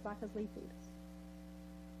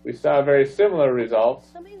 We saw very similar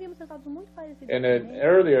results in an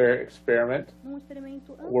earlier experiment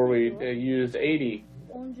where we used 80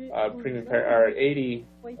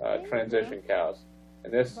 transition cows.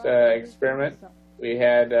 In this experiment, we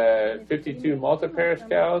had 52 multiparous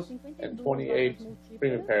cows and 28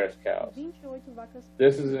 primiparous cows.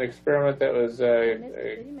 This is an experiment that was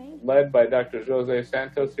led by Dr. Jose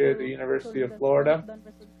Santos here at the University of Florida.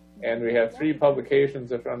 And we have 3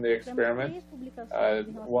 publications from the experiment,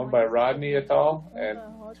 one by Rodney et al. And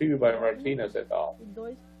 2 by Martinez et al.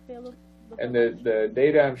 And the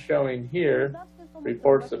data I'm showing here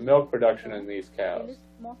reports the milk production in these cows.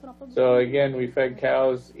 So again, we fed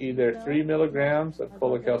cows either 3 milligrams of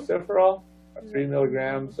cholecalciferol or 3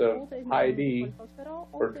 milligrams of Hy-D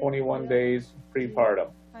for 21 days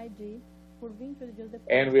prepartum.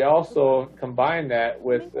 And we also combined that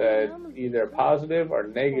with either positive or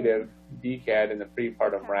negative DCAD in the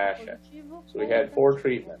prepartum ration. So we had 4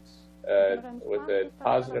 treatments with a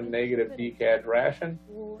positive negative DCAD ration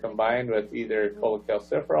combined with either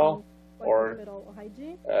cholecalciferol or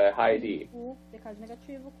Hy-D.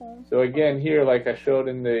 So again here, like I showed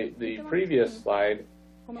in the previous slide,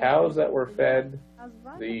 cows that were fed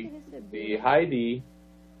the Hy-D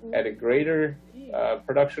had a greater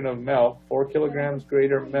production of milk, 4 kilograms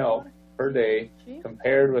greater milk per day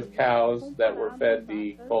compared with cows that were fed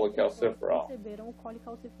the cholecalciferol.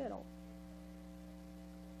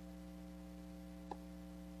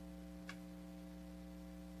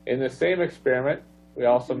 In the same experiment, we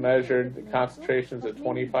also measured the concentrations of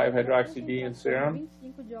 25-hydroxy-D in serum.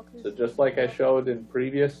 So just like I showed in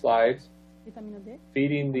previous slides,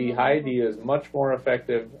 feeding the Hy-D is much more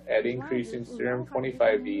effective at increasing serum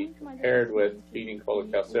 25D compared with feeding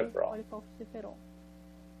cholecalciferol.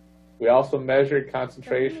 We also measured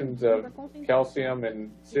concentrations of calcium in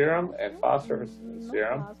serum and phosphorus in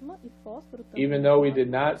serum. Even though we did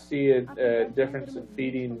not see a difference in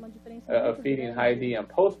feeding Hy-D on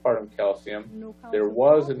postpartum calcium, there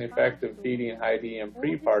was an effect of feeding Hy-D on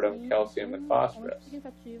prepartum calcium and phosphorus.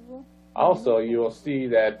 Also, you will see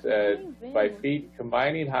that by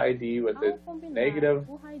combining Hy-D with the negative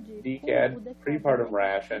DCAD prepartum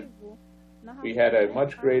ration, we had a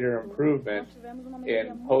much greater improvement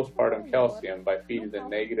in postpartum calcium by feeding the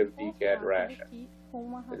negative DCAD ration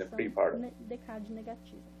in the prepartum.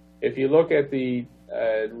 If you look at the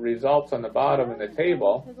results on the bottom in the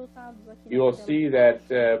table, you will see that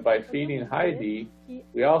by feeding Hy-D,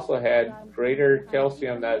 we also had greater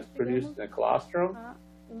calcium that is produced in the colostrum,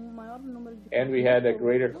 and we had a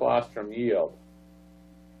greater colostrum yield.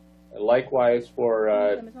 Likewise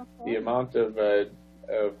for the amount of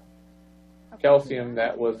calcium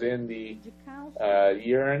that was in the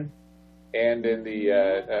urine and in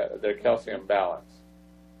their calcium balance.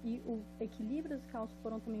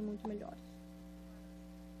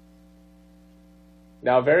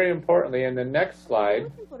 Now, very importantly, in the next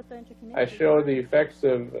slide, I show the effects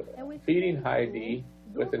of feeding Hy-D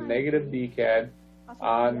with a negative DCAD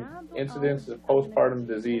on incidence of postpartum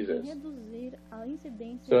diseases.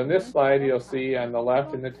 So in this slide, you'll see on the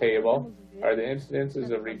left in the table are the incidences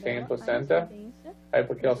of retained placenta,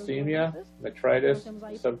 hypocalcemia, metritis,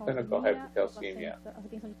 subclinical hypocalcemia.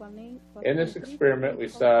 In this experiment, we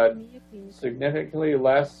saw significantly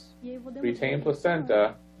less retained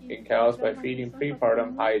placenta in cows by feeding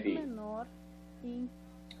prepartum Hy-D.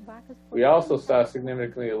 We also saw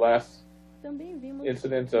significantly less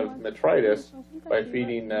incidence of metritis by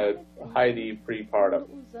feeding Hy-D prepartum.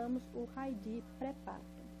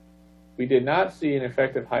 We did not see an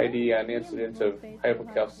effect of Hy-D on incidence of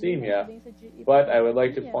hypocalcemia, but I would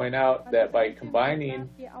like to point out that by combining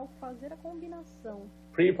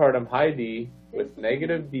prepartum Hy-D with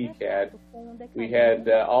negative DCAD, we had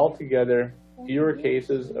altogether fewer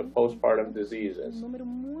cases of postpartum diseases.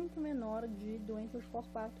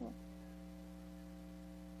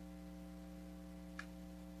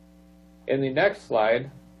 In the next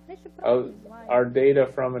slide, our data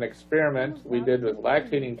from an experiment we did with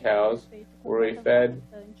lactating cows, where we fed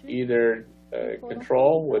either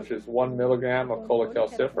control, which is 1 milligram of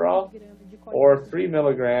cholecalciferol, or 3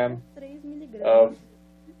 milligram of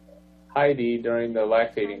Hy-D during the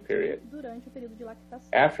lactating period.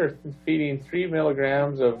 After feeding 3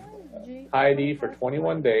 milligrams of Hy-D for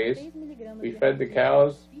 21 days, we fed the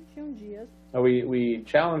cows. We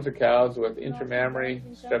challenged the cows with intramammary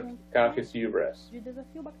Streptococcus ubris.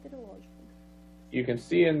 You can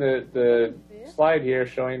see in the slide here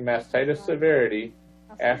showing mastitis severity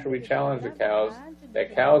after we challenged the cows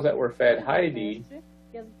that cows that were fed Hy-D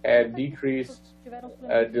had decreased,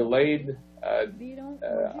 delayed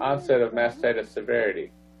onset of mastitis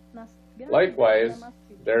severity. Likewise,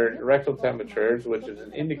 their rectal temperatures, which is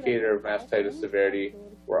an indicator of mastitis severity,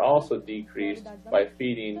 were also decreased by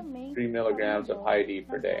feeding 3 milligrams of Hy-D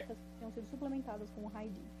per day.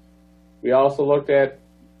 We also looked at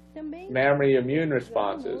mammary immune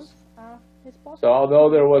responses. So although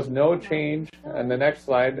there was no change, on the next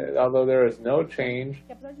slide, although there is no change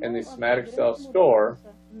in the somatic cell score,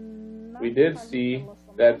 we did see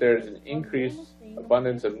that there's an increased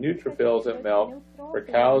abundance of neutrophils in milk for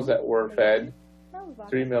cows that were fed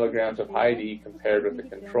 3 milligrams of Hy-D compared with the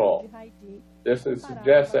control. This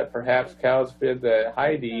suggests that perhaps cows fed the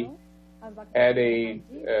Hy-D had a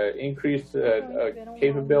increased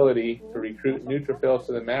capability to recruit neutrophils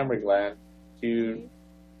to the mammary gland to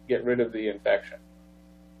get rid of the infection.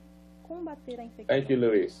 Thank you,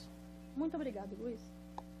 Luis.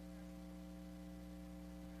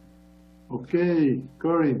 Ok,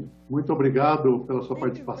 Corinne, muito obrigado pela sua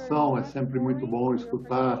participação. É sempre muito bom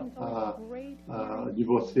escutar de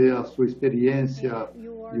você a sua experiência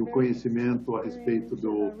e o conhecimento a respeito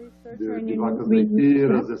de vacas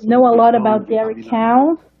leiteiras. Know a lot about dairy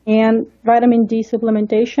cow and vitamin D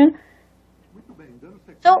supplementation.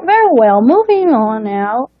 So very well, moving on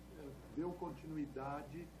now.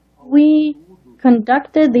 We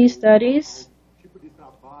conducted these studies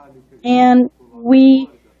and we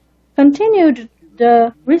continued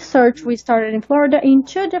the research we started in Florida in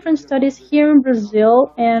 2 different studies here in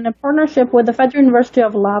Brazil in a partnership with the Federal University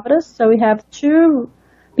of Lavras. So we have 2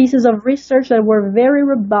 pieces of research that were very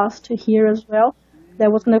robust here as well.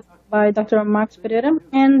 That was conducted by Dr. Max Pereira.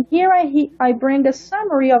 And here I bring a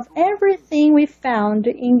summary of everything we found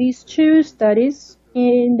in these 2 studies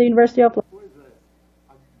in the University of Lavras.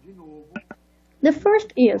 The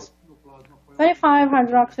first is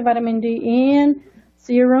 25-hydroxyvitamin D in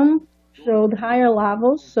serum showed higher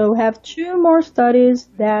levels. So we have 2 more studies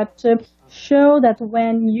that show that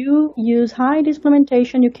when you use Hy-D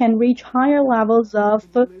supplementation, you can reach higher levels of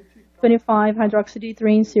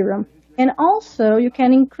 25-hydroxy-D3 in serum. And also, you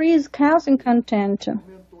can increase calcium content,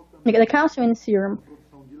 the calcium in serum,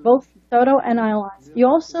 both total and iodized. You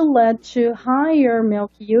also led to higher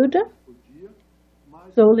milk yield,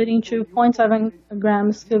 so leading to 0.7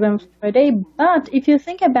 kilograms per day. But if you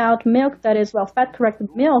think about milk that is, fat-corrected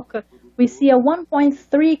milk, we see a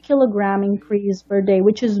 1.3 kilogram increase per day,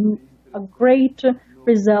 which is a great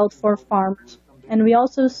result for farmers. And we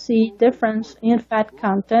also see difference in fat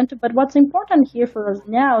content. But what's important here for us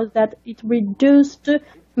now is that it reduced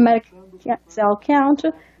somatic cell count,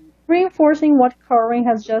 reinforcing what Corinne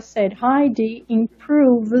has just said. Hy-D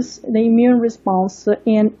improves the immune response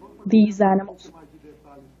in these animals.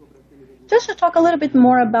 Just to talk a little bit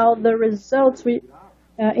more about the results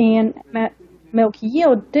in milk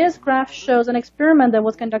yield, this graph shows an experiment that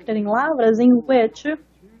was conducted in Lavras in which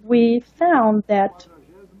we found that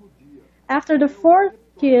after the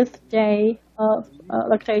 40th day of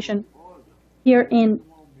lactation, here in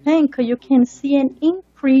pink, you can see an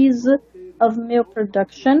increase of milk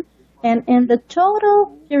production. And in the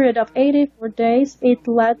total period of 84 days, it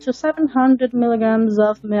led to 700 milligrams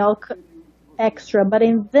of milk extra. But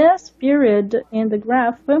in this period in the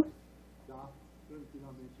graph,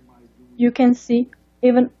 you can see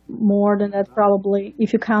even more than that probably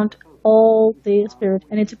if you count all this period.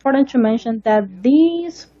 And it's important to mention that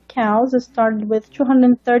these cows started with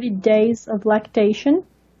 230 days of lactation.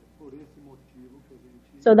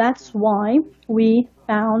 So that's why we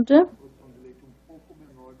found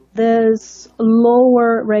these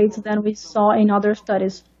lower rates than we saw in other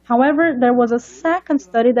studies. However, there was a second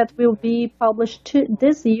study that will be published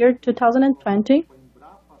this year, 2020,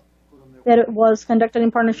 that it was conducted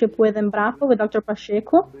in partnership with Embrapa, with Dr.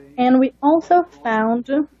 Pacheco, and we also found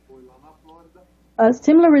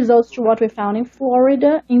similar results to what we found in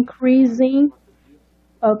Florida, increasing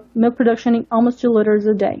milk production in almost 2 liters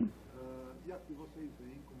a day.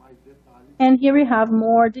 And here we have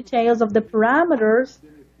more details of the parameters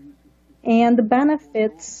and the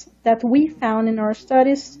benefits that we found in our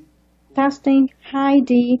studies testing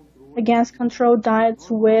Hy-D against controlled diets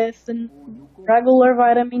with regular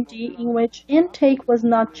vitamin D, in which intake was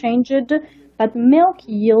not changed, but milk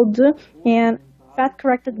yield and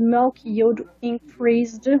fat-corrected milk yield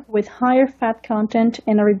increased with higher fat content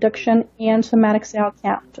and a reduction in somatic cell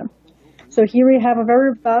count. So here we have a very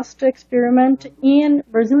robust experiment in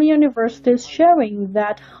Brazilian universities showing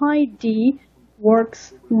that Hy-D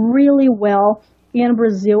works really well in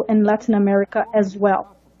Brazil and Latin America as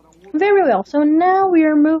well. Very well. So now we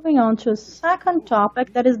are moving on to a second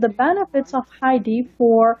topic, that is the benefits of Hy-D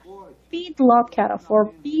for feedlot cattle,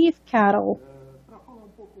 for beef cattle.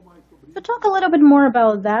 To talk a little bit more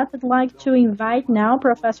about that, I'd like to invite now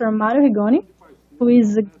Professor Mario Rigoni, who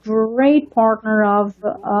is a great partner of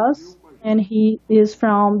us, and he is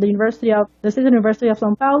from the State University of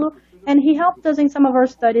São Paulo, and he helped us in some of our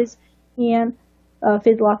studies in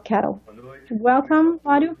feedlot cattle. Welcome,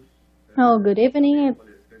 Mario. Oh, good evening.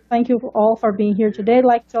 Thank you all for being here today. I'd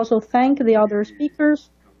like to also thank the other speakers.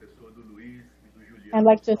 I'd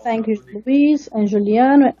like to thank Luis and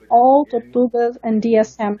Juliano and all Tortugas and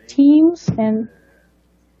DSM teams. And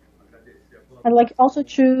I'd like also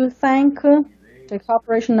to thank the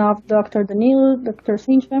cooperation of Dr. Danilo, Dr.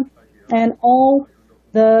 Cynthia, and all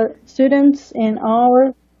the students in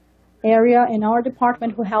our area, in our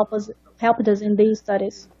department, who helped us in these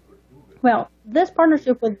studies. Well, this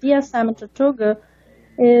partnership with DSM and Tortuga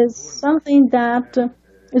is something that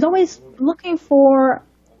is always looking for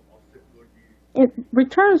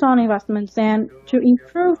returns on investments and to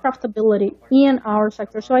improve profitability in our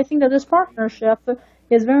sector. So I think that this partnership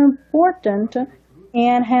is very important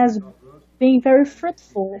and has been very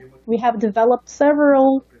fruitful. We have developed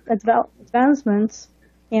several advancements,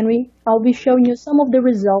 and I'll be showing you some of the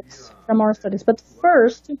results from our studies. But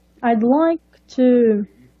first, I'd like to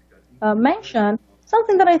mention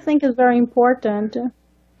something that I think is very important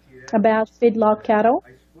about feedlot cattle.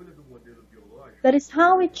 That is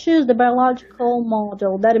how we choose the biological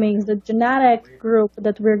model. That means the genetic group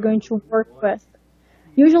that we're going to work with.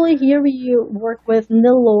 Usually here we work with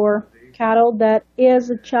Nilor cattle that is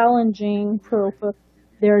a challenging group.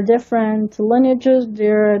 There are different lineages,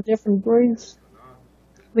 there are different breeds.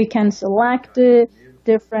 We can select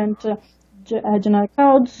different genetic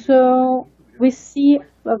codes. So we see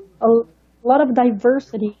a lot of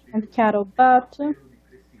diversity in the cattle, but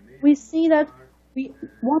we see that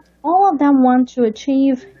what all of them want to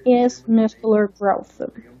achieve is muscular growth.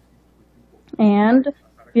 And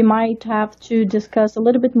we might have to discuss a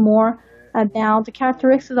little bit more about the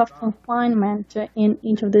characteristics of confinement in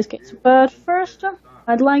each of these cases. But first,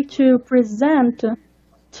 I'd like to present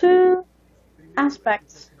 2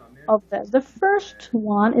 aspects of this. The first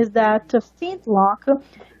one is that feedlot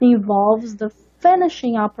involves the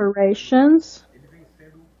finishing operations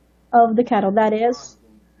of the cattle. That is,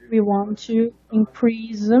 we want to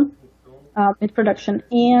increase its production.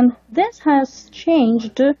 And this has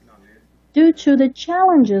changed due to the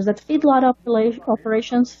challenges that feedlot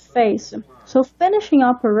operations face. So finishing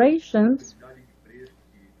operations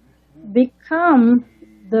become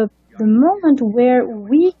the moment where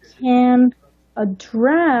we can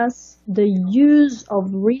address the use of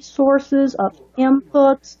resources, of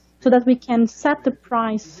inputs, so that we can set the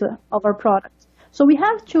price of our products. So we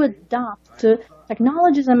have to adopt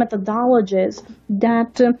technologies and methodologies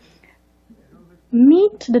that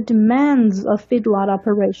meet the demands of feedlot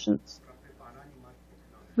operations.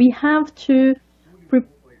 We have to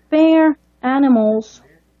prepare animals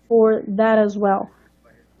for that as well,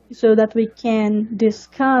 so that we can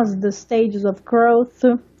discuss the stages of growth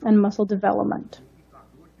and muscle development.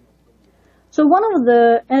 So one of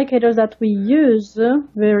the indicators that we use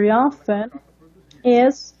very often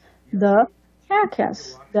is the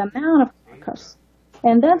carcass, the amount of carcass.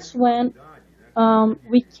 And that's when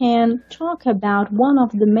we can talk about one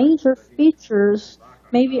of the major features,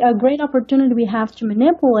 maybe a great opportunity we have to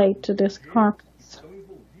manipulate this carcass.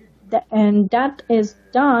 And that is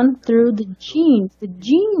done through the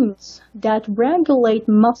genes that regulate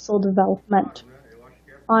muscle development.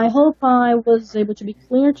 I hope I was able to be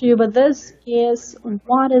clear to you, but this is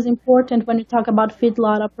what is important when you talk about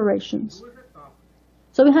feedlot operations.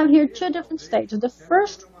 So we have here two different stages. The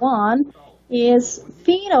first one is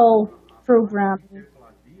fetal programming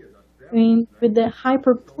with the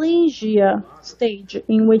hyperplasia stage,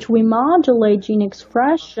 in which we modulate gene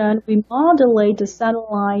expression, we modulate the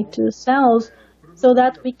satellite cells so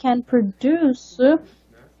that we can produce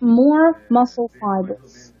more muscle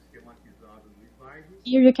fibers.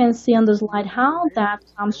 Here you can see on the slide how that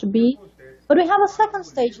comes to be. But we have a second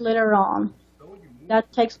stage later on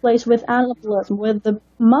that takes place with anabolism, with the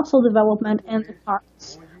muscle development and the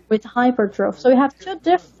parts, with hypertrophy. So we have two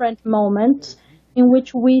different moments in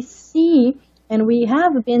which we see, and we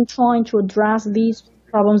have been trying to address these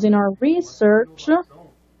problems in our research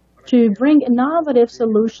to bring innovative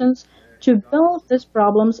solutions to both these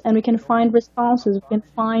problems, and we can find responses, we can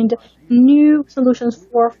find new solutions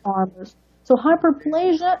for farmers. So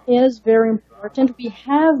hyperplasia is very important. We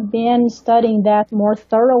have been studying that more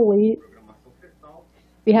thoroughly.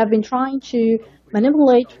 We have been trying to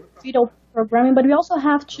manipulate fetal programming, but we also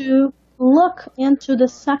have to look into the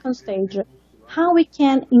second stage, how we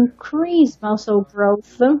can increase muscle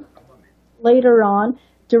growth later on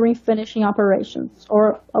during finishing operations,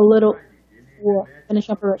 or a little before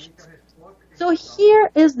finishing operations. So here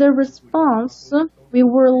is the response we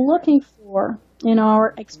were looking for in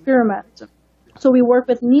our experiment. So we work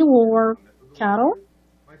with Nelore cattle,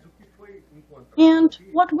 and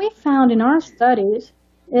what we found in our studies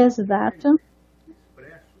is that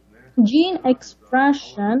gene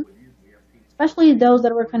expression, especially those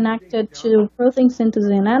that were connected to protein synthesis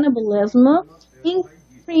and anabolism,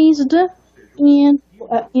 increased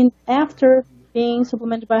after being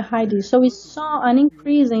supplemented by Hy-D. So we saw an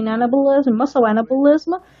increase in anabolism, muscle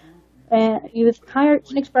anabolism, with higher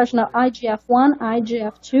gene expression of IGF-1,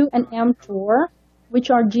 IGF-2, and mTOR, which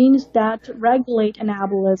are genes that regulate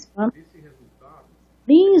anabolism.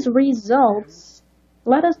 These results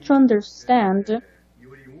let us to understand,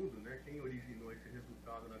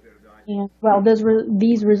 and well,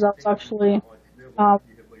 these results actually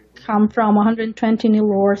come from 120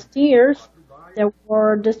 Nelore steers that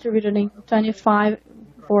were distributed in 25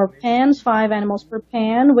 for pens, 5 animals per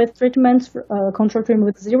pen, with treatments, control treatment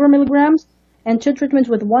with 0 milligrams, and 2 treatments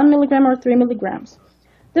with 1 milligram or 3 milligrams.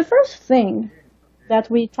 The first thing that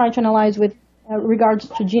we try to analyze with regards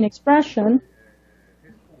to gene expression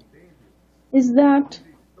is that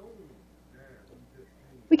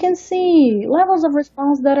we can see levels of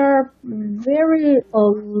response that are very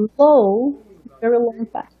low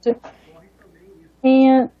impact.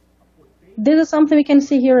 And this is something we can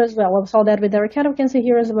see here as well. We saw that with our cattle, we can see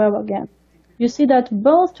here as well again. You see that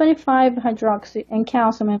both 25-hydroxy and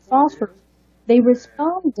calcium and phosphorus, they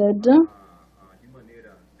responded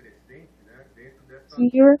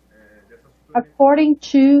here according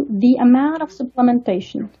to the amount of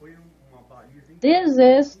supplementation. This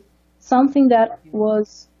is something that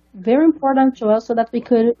was very important to us so that we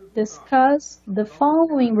could discuss the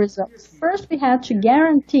following results. First, we had to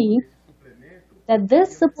guarantee that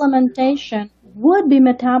this supplementation would be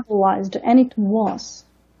metabolized, and it was.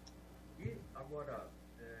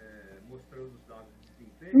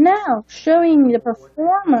 Now, showing the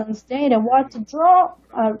performance data, what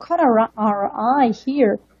caught our eye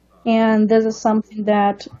here, and this is something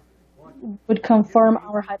that would confirm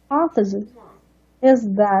our hypothesis, is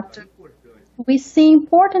that we see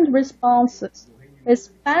important responses,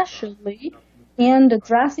 especially in the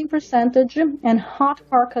dressing percentage and hot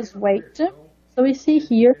carcass weight. So we see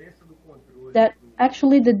here that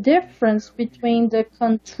actually the difference between the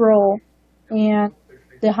control and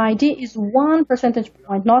the Hy-D is 1 percentage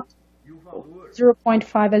point, not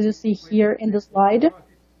 0.5 as you see here in the slide.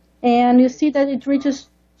 And you see that it reaches,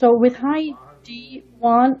 so with Hy-D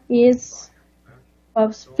 1 is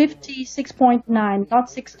of 56.9, not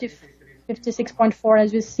 56.4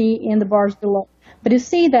 as you see in the bars below. But you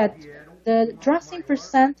see that the dressing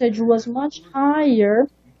percentage was much higher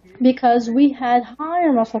because we had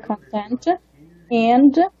higher muscle content,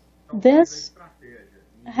 and this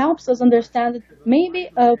helps us understand that maybe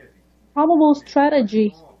a probable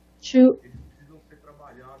strategy to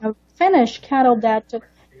finish cattle that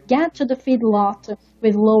get to the feedlot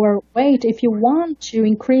with lower weight, if you want to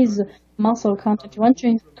increase muscle content, you want to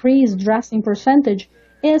increase dressing percentage,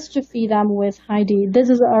 is to feed them with Hy-D. This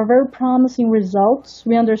is a very promising results.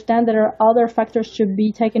 We understand there are other factors to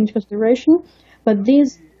be taken into consideration, but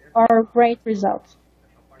these are great results.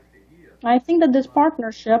 I think that this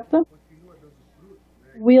partnership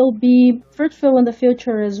will be fruitful in the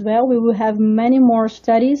future as well. We will have many more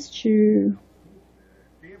studies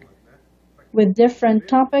with different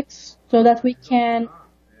topics so that we can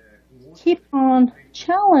keep on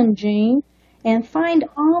challenging and find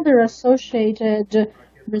other associated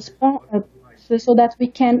so that we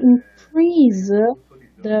can increase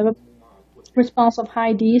the response of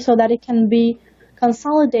Hy-D so that it can be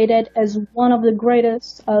consolidated as one of the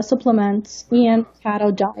greatest supplements in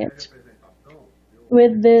cattle diet.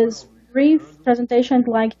 With this brief presentation, I'd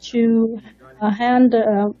like to hand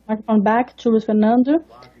the microphone back to Fernando,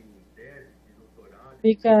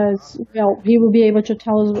 because he will be able to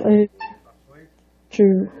tell us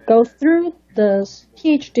to go through the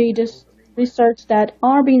PhD research that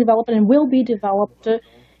are being developed and will be developed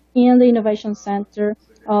in the Innovation Center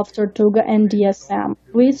of Tortuga and DSM.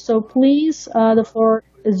 So please, the floor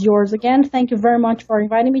is yours again. Thank you very much for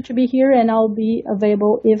inviting me to be here, and I'll be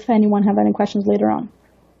available if anyone have any questions later on.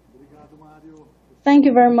 Thank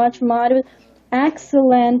you very much, Mario.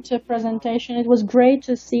 Excellent presentation. It was great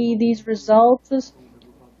to see these results.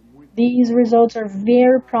 These results are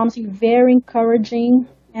very promising, very encouraging,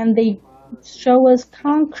 and they show us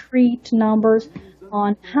concrete numbers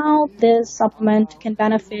on how this supplement can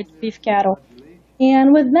benefit beef cattle.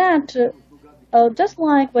 And with that, just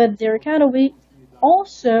like with dairy cattle, we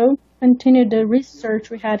also continued the research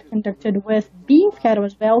we had conducted with beef cattle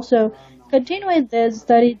as well. So continuing this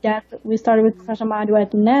study that we started with Professor Mario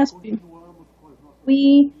at NESP,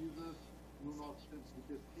 we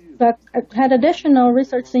had additional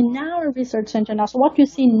research in our research center now. So what you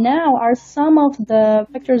see now are some of the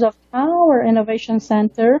pictures of our innovation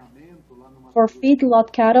center for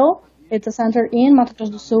feedlot cattle. It's a center in Mato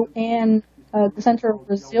Grosso do Sul and the center of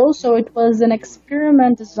Brazil. So it was an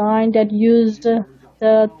experiment design that used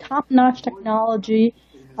the top-notch technology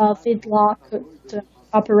of feedlot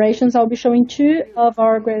operations. I'll be showing two of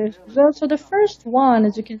our greatest results. So the first one,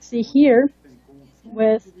 as you can see here,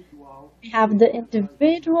 we have the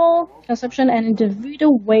individual consumption and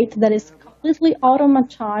individual weight that is completely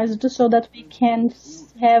automatized so that we can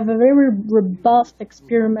have very robust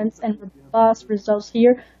experiments and robust results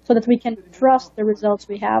here so that we can trust the results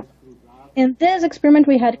we have. In this experiment,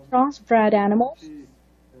 we had crossbred animals.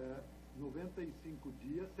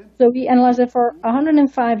 So we analyzed it for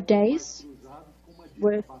 105 days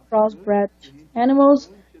with crossbred animals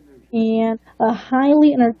and a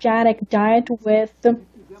highly energetic diet with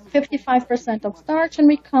 55% of starch, and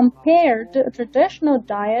we compared a traditional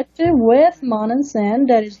diet with monensin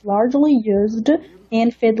that is largely used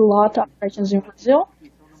in feedlot operations in Brazil.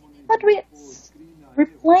 But we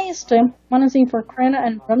replaced monensin for crina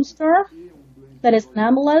and rumstar, that is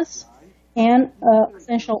nameless, and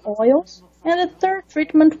essential oils. And the third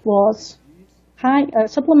treatment was a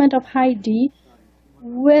supplement of Hy-D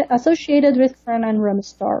associated with crina and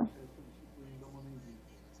rumstar.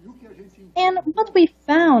 And what we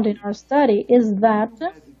found in our study is that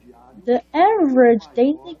the average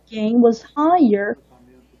daily gain was higher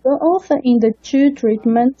both in the two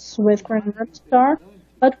treatments with crina and rumstar.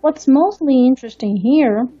 But what's mostly interesting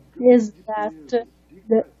here is that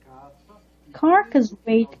the carcass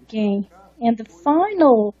weight gain and the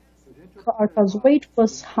final carcass weight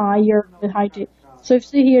was higher with Hy-D. So if you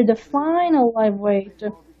see here, the final live weight,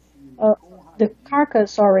 the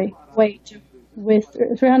carcass, weight with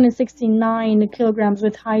 369 kilograms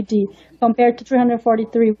with Hy-D compared to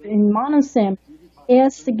 343 in monensin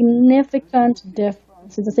is significant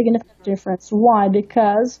difference. It's a significant difference. Why?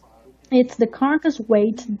 Because it's the carcass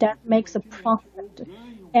weight that makes a profit,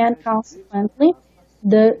 and consequently,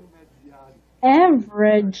 the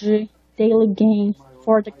average daily gain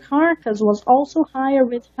for the carcass was also higher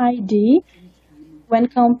with Hy-D when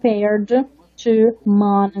compared to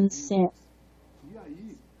monensin.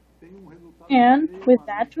 And with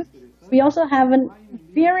that, we also have a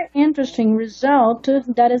very interesting result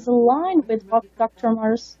that is aligned with what Dr.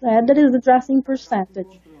 Mars said, that is the dressing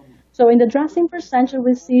percentage. So in the dressing percentage,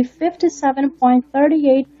 we see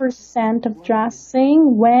 57.38% of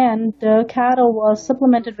dressing when the cattle was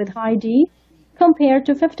supplemented with Hy-D, compared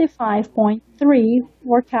to 55.3%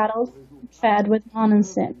 for cattle fed with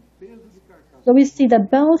monensin. So we see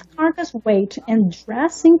that both carcass weight and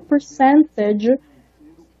dressing percentage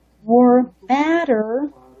were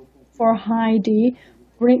better for Hy-D,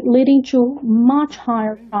 leading to much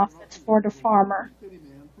higher profits for the farmer.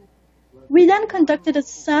 We then conducted a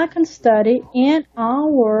second study in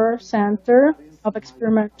our Center of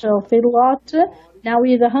Experimental Feedlot, now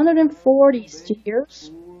with 140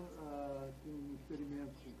 steers,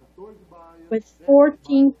 with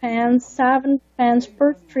 14 pens, 7 pens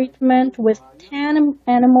per treatment, with 10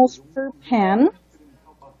 animals per pen.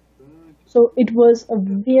 So it was a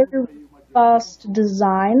very robust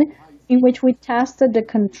design in which we tested the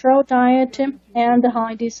control diet and the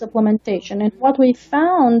Hy-D supplementation. And what we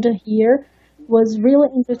found here was really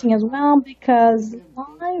interesting as well, because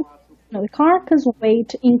live No, the carcass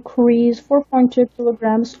weight increased 4.2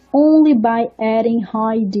 kilograms only by adding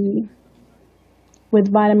Hy-D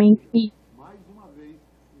with vitamin E.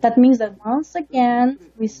 That means that once again,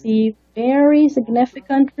 we see very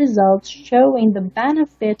significant results showing the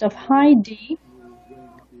benefit of Hy-D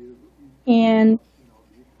in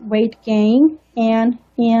weight gain and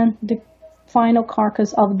in the final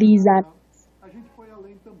carcass of these animals.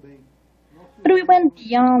 But we went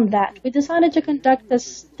beyond that. We decided to conduct a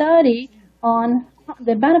study on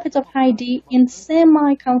the benefits of Hy-D in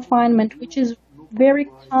semi-confinement, which is very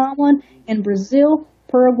common in Brazil,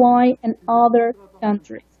 Paraguay, and other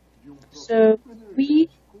countries. So we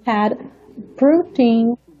had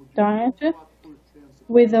protein diet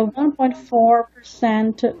with a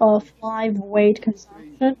 1.4% of live weight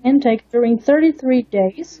consumption intake during 33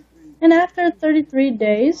 days. And after 33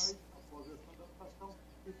 days,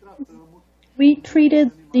 we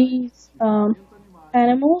treated these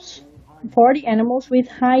animals, 40 animals, with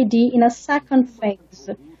Hy-D in a second phase.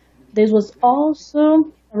 This was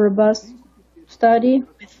also a robust study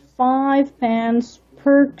with 5 pans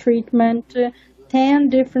per treatment, 10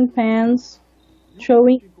 different pans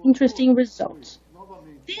showing interesting results.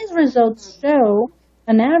 These results show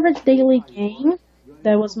an average daily gain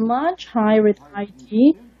that was much higher with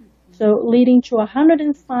Hy-D, so leading to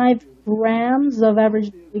 105 grams of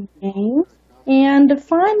average daily gain, and the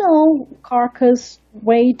final carcass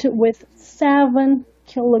weight with 7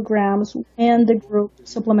 kilograms in the group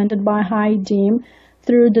supplemented by Hy-D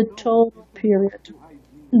through the total period.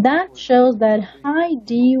 That shows that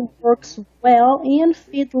Hy-D works well in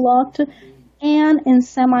feedlot and in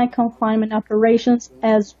semi-confinement operations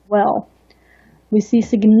as well. We see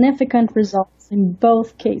significant results in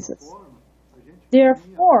both cases.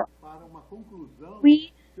 Therefore,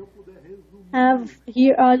 we have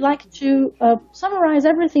here, I'd like to summarize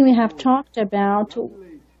everything we have talked about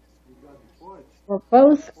for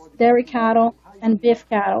both dairy cattle and beef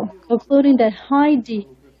cattle, concluding that Hy-D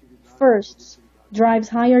first drives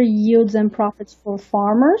higher yields and profits for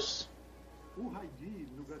farmers.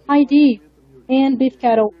 Hy-D in beef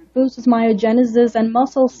cattle boosts myogenesis and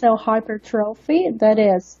muscle cell hypertrophy, that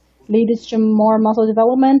is, leads to more muscle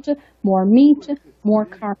development, more meat, more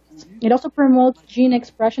carcass. It also promotes gene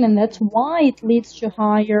expression, and that's why it leads to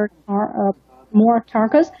more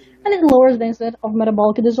carcass, and it lowers the incidence of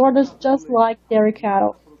metabolic disorders, just like dairy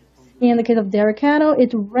cattle. In the case of dairy cattle,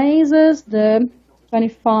 it raises the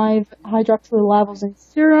 25 hydroxyl levels in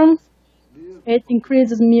serum. It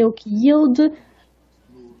increases milk yield.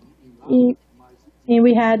 And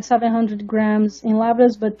we had 700 grams in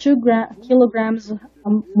Lavras, but 2 kilograms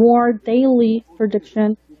more daily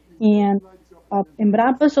production in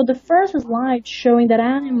Embrapa. So the first slide showing that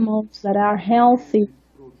animals that are healthy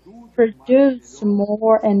produce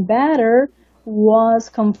more and better was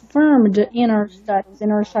confirmed in our studies,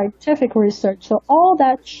 in our scientific research. So all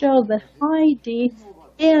that shows that Hy-D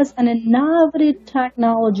is an innovative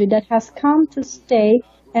technology that has come to stay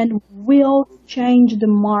and will change the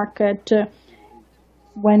market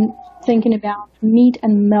when thinking about meat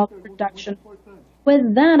and milk production.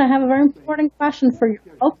 With that, I have a very important question for you.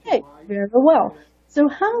 Okay, very well. So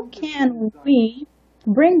how can we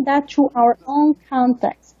bring that to our own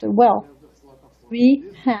context? Well,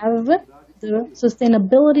 we have the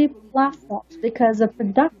sustainability platforms, because a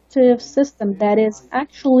productive system that is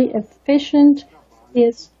actually efficient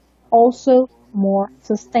is also more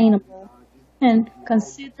sustainable and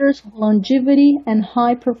considers longevity and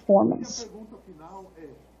high performance.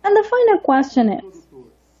 And the final question is,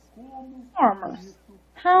 farmers,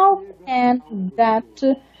 how can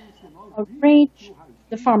that reach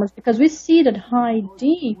the farmers? Because we see that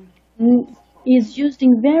Hy-D is used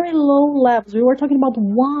in very low levels. We were talking about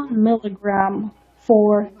 1 milligram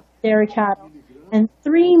for dairy cattle and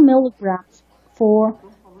 3 milligrams for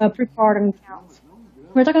prepartum cows.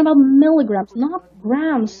 We're talking about milligrams, not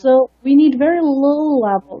grams, so we need very low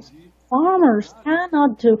levels. Farmers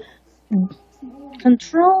cannot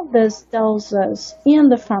control these doses in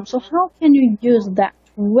the farm. So how can you use that?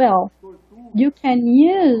 Well, you can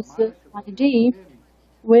use Hy-D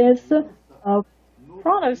with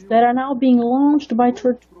products that are now being launched by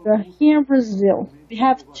Tortura here in Brazil. We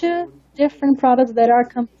have 2 different products that are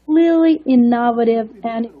completely innovative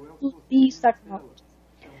and include these technologies.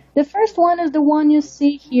 The first one is the one you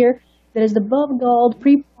see here, that is the Above Gold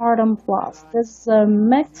Prepartum Plus. This is a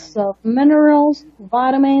mix of minerals,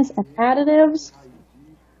 vitamins, and additives,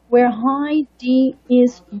 where Hy-D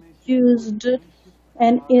is used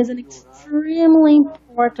and is an extremely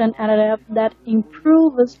important additive that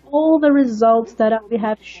improves all the results that we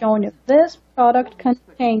have shown you. This product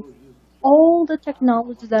contains all the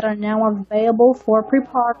technologies that are now available for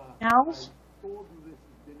prepared cows.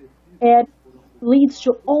 It leads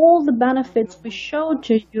to all the benefits we showed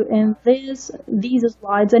to you in these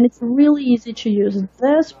slides, and it's really easy to use.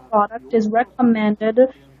 This product is recommended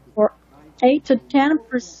for 8 to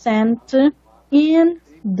 10% in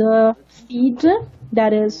the feed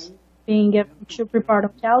that is being given to prepared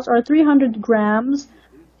cows, or 300 grams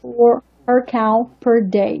per cow per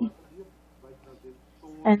day.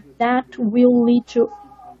 And that will lead to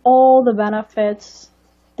all the benefits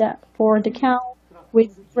that for the cow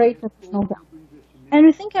with great nutritional value. And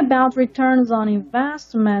we think about returns on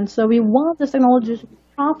investment, so we want this technology to be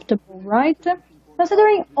profitable, right?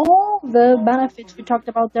 Considering all the benefits we talked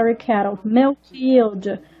about dairy cattle, milk yield,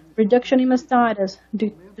 reduction in mastitis,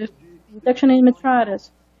 reduction in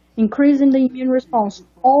metritis, increase in the immune response,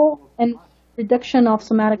 and reduction of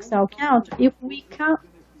somatic cell count, if we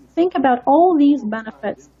think about all these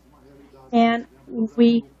benefits and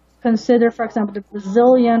we consider, for example, the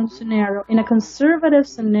Brazilian scenario, in a conservative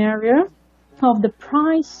scenario of the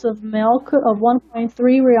price of milk of 1.3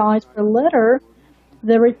 reais per liter,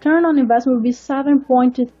 the return on investment will be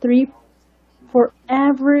 7.3 for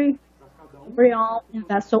every real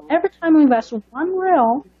invest. So every time we invest 1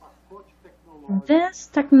 real, this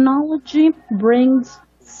technology brings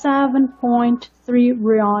 7.3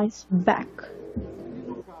 reais back.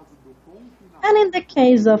 And in the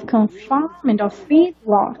case of confinement of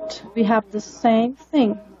feedlot, we have the same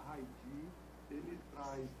thing.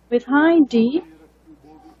 With Hy-D,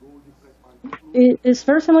 it is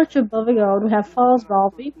very similar to Bovie Gold. We have false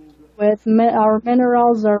Bovie with our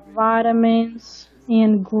minerals, our vitamins,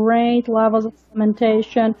 in great levels of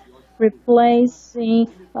fermentation, replacing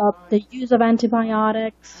the use of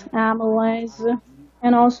antibiotics, amylase,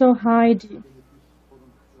 and also Hy-D.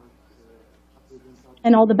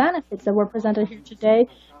 And all the benefits that were presented here today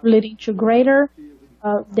leading to greater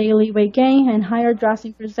daily weight gain and higher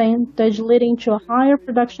dressing percentage, leading to a higher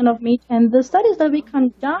production of meat. And the studies that we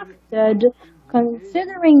conducted,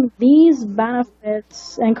 considering these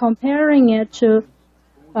benefits and comparing it to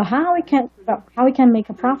how we can make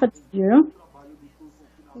a profit here,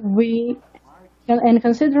 and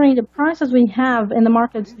considering the prices we have in the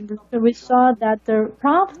markets, we saw that the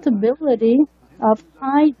profitability of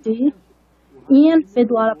Hy-D in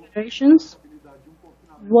feedlot operations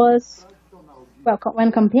was, well,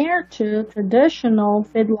 when compared to traditional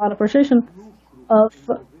feedlot operation, of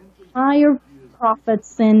higher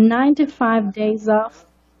profits in 95 days off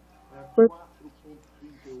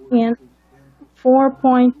and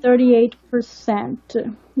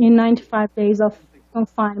 4.38% in 95 days of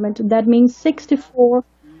confinement. That means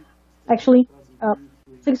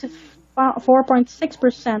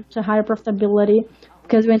 64.6% to higher profitability,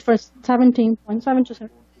 because we went from 17.7 to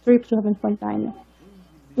 7.9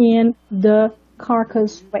 in the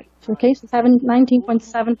carcass weight. Okay, so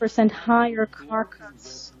 19.7% higher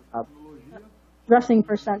carcass dressing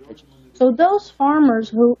percentage. So those farmers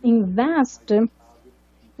who invest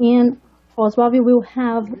in false Bovie will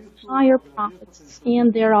have higher profits in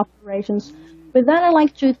their operations. With that, I'd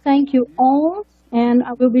like to thank you all, and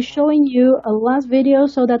I will be showing you a last video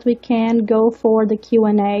so that we can go for the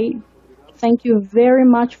Q&A. Thank you very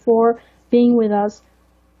much for being with us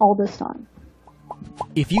all this time.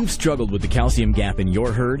 If you've struggled with the calcium gap in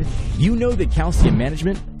your herd, you know that calcium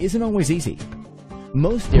management isn't always easy.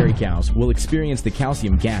 Most dairy cows will experience the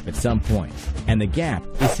calcium gap at some point, and the gap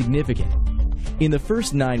is significant. In the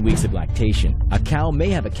first 9 weeks of lactation, a cow may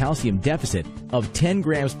have a calcium deficit of 10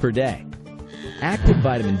 grams per day. Active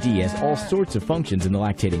vitamin D has all sorts of functions in the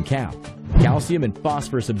lactating cow: calcium and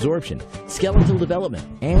phosphorus absorption, skeletal development,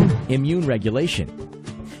 and immune regulation.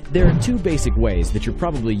 There are 2 basic ways that you're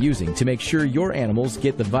probably using to make sure your animals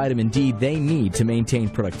get the vitamin D they need to maintain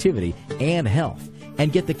productivity and health,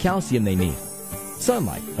 and get the calcium they need.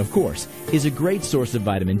 Sunlight, of course, is a great source of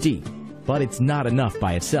vitamin D, but it's not enough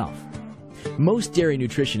by itself. Most dairy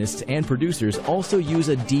nutritionists and producers also use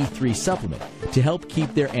a D3 supplement to help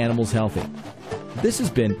keep their animals healthy. This has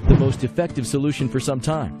been the most effective solution for some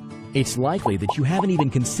time. It's likely that you haven't even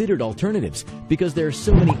considered alternatives because there are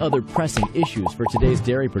so many other pressing issues for today's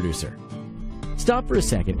dairy producer. Stop for a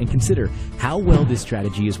second and consider how well this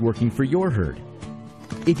strategy is working for your herd.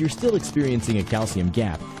 If you're still experiencing a calcium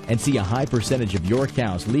gap and see a high percentage of your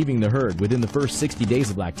cows leaving the herd within the first 60 days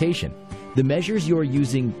of lactation, the measures you're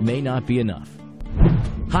using may not be enough.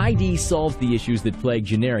 Hy-D solves the issues that plague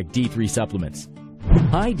generic D3 supplements.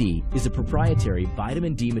 Hy-D is a proprietary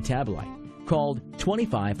vitamin D metabolite called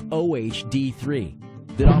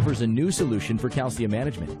 25-OH-D3 that offers a new solution for calcium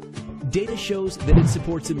management. Data shows that it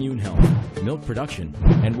supports immune health, milk production,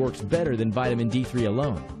 and works better than vitamin D3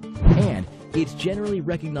 alone. And it's generally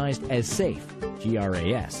recognized as safe,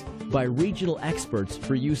 GRAS, by regional experts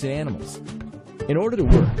for use in animals. In order to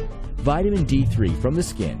work, vitamin D3 from the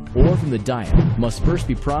skin or from the diet must first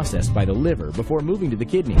be processed by the liver before moving to the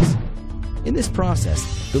kidneys. In this process,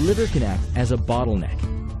 the liver can act as a bottleneck,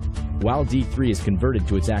 while D3 is converted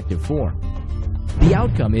to its active form. The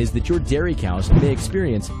outcome is that your dairy cows may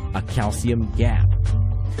experience a calcium gap.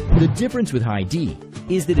 The difference with Hy-D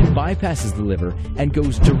is that it bypasses the liver and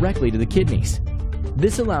goes directly to the kidneys.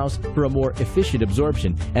 This allows for a more efficient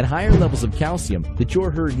absorption and higher levels of calcium that your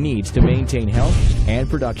herd needs to maintain health and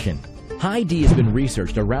production. Hy-D has been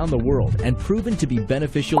researched around the world and proven to be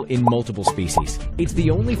beneficial in multiple species. It's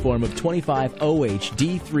the only form of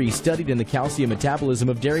 25-OH-D3 studied in the calcium metabolism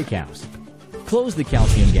of dairy cows. Close the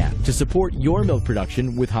calcium gap to support your milk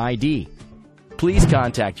production with Hy-D. Please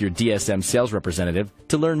contact your DSM sales representative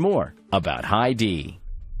to learn more about Hy-D.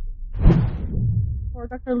 For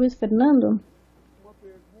Dr. Luis Fernando,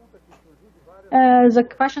 as a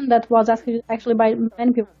question that was asked actually by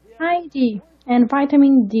many people, Hy-D and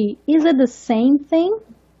vitamin D, is it the same thing?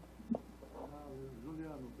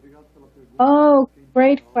 Oh,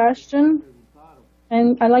 great question.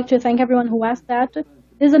 And I'd like to thank everyone who asked that.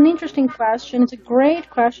 It's an interesting question. It's a great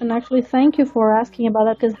question. Actually, thank you for asking about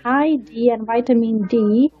that, because Hy-D and vitamin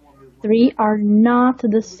D3 are not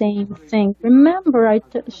the same thing. Remember, I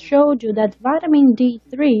showed you that vitamin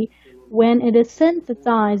D3, when it is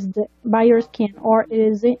synthesized by your skin or it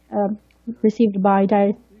is received by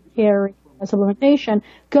dietary supplementation,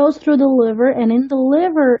 goes through the liver, and in the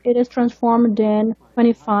liver it is transformed in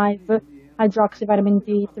 25-hydroxyvitamin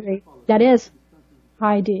D3. That is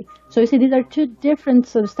Hy-D. So you see, these are two different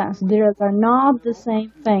substances. They are not the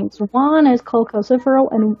same things. One is cholecalciferol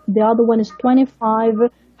and the other one is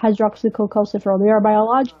 25-hydroxycholecalciferol. They are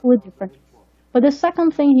biologically different. But the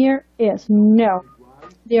second thing here is, no,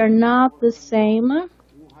 they are not the same,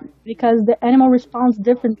 because the animal responds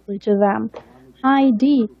differently to them.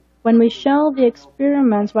 Hy-D, when we show the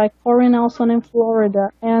experiments by Corey Nelson in Florida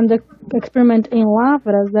and the experiment in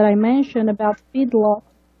Lavras that I mentioned about feedlot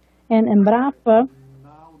and Embrapa,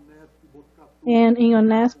 and in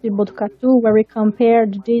Unesp Botucatu, where we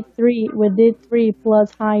compared D3 with D3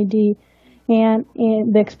 plus Hy-D, and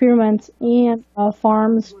in the experiments in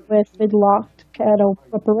farms with feedlot cattle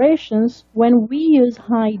operations, when we use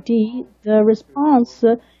Hy-D, the response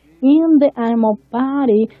in the animal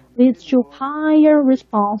body leads to higher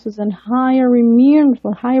responses and higher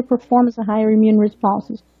performance and higher immune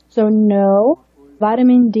responses. So no,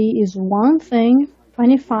 vitamin D is one thing,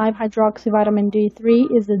 25-hydroxyvitamin D3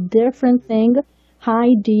 is a different thing.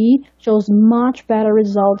 Hy-D shows much better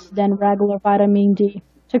results than regular vitamin D.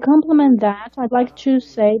 To complement that, I'd like to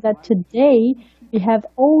say that today we have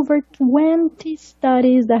over 20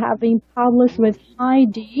 studies that have been published with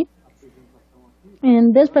Hy-D.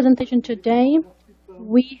 In this presentation today,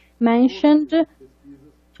 we mentioned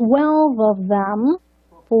 12 of them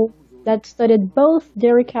that studied both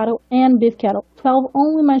dairy cattle and beef cattle. 12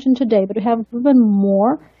 only mentioned today, but we have even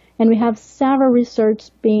more, and we have several studies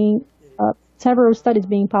being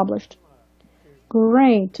published.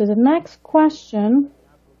 Great. So the next question,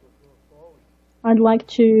 I'd like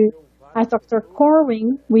to ask Dr.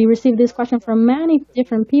 Corwin. We received this question from many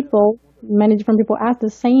different people. Many different people asked the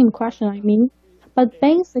same question, But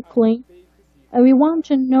basically, we want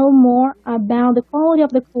to know more about the quality of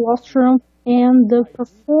the colostrum and the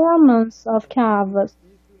performance of calves.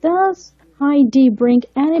 Does Hy-D bring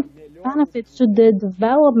any benefits to the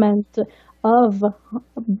development of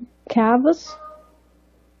calves?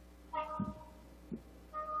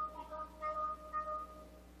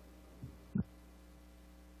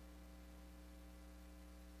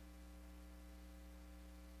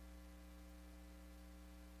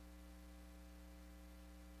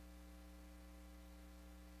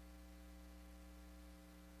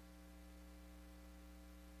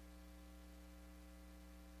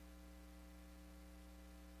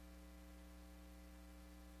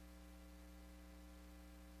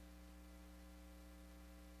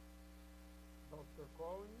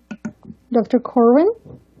 Dr. Corwin?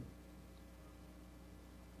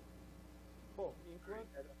 Okay.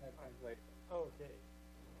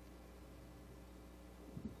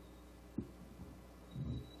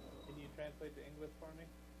 Can you translate to English for me?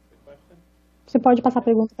 The question? Você pode passar a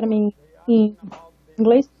pergunta para mim em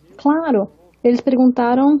inglês? Claro. Eles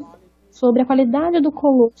perguntaram sobre a qualidade do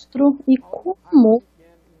colostro e como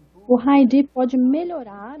o Hy-D pode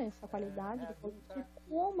melhorar essa qualidade do colostro e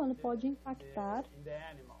como ele pode impactar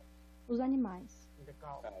os animais.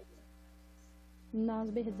 Nas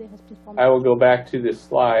bezerras, principalmente. I will go back to this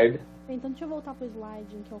slide. Então, deixa eu voltar para o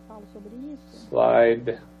slide em que eu falo sobre isso.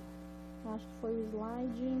 Slide Acho que foi o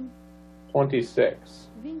slide 26.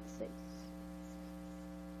 26.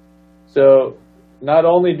 So not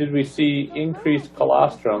only did we see increased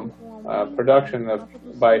colostrum production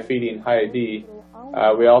by feeding Hy-D,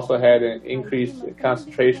 we also had increased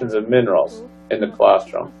concentrations of minerals in the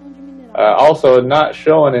colostrum. Also not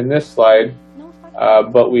shown in this slide,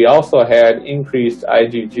 but we also had increased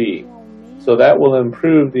IgG. So that will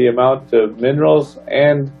improve the amount of minerals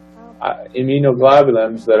and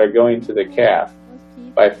immunoglobulins that are going to the calf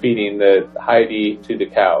by feeding the Hy-D to the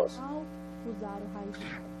cows.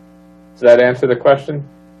 Does that answer the question?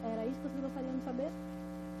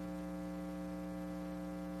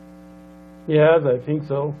 Yes, I think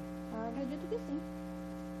so. Acredito que sim.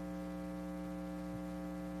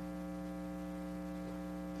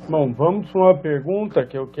 Bom, vamos para uma pergunta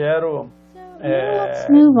que eu quero Let's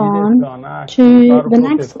move on to the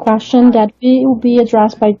next question that will be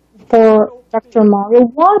addressed for Dr. Mario.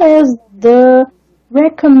 What is the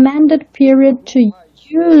recommended period to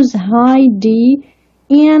use Hy-D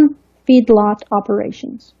in feedlot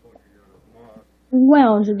operations?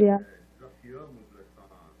 Well, Julia,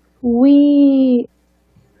 we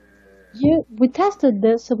tested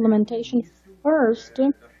this supplementation first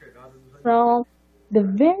from the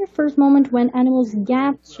very first moment when animals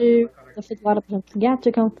get to the feedlot operations, get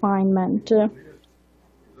to confinement.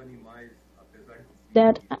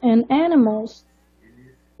 That in animals,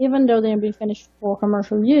 even though they're being finished for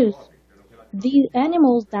commercial use, the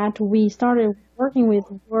animals that we started working with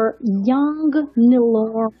were young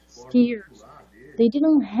Nilor steers. They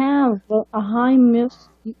didn't have a high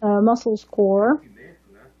muscle score,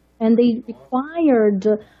 and they required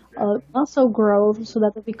muscle growth so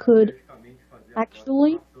that we could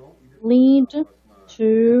actually lead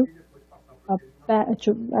to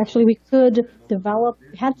we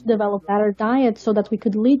had to develop better diets so that we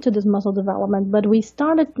could lead to this muscle development. But we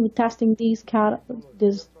started testing these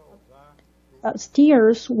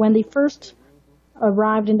steers when they first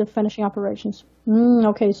arrived in the finishing operations.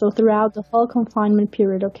 Okay, so throughout the whole confinement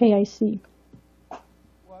period. Okay, I see.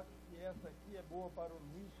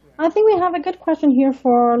 I think we have a good question here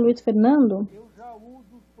for Luis Fernando.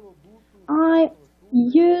 I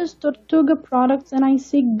use Tortuga products and I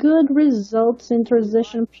see good results in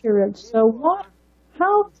transition periods. So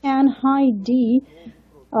how can Hy-D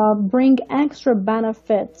bring extra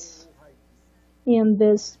benefits in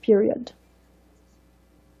this period?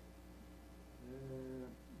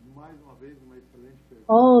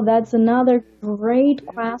 Oh, that's another great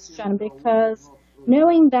question, because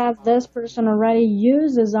knowing that this person already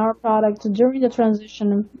uses our product during the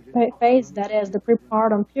transition phase, that is the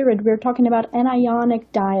prepartum period, we're talking about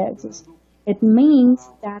anionic diets. It means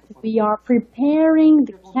that we are preparing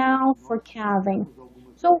the cow for calving.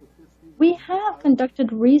 So we have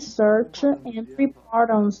conducted research in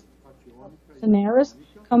prepartum scenarios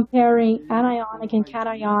comparing anionic and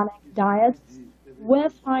cationic diets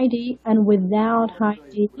with Hy-D and without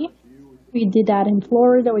Hy-D. We did that in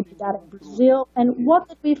Florida, we did that in Brazil, and what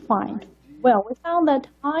did we find? Well, we found that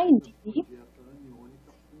Hy-D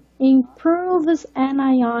improves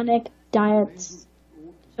anionic diets.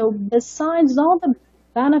 So besides all the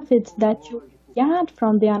benefits that you get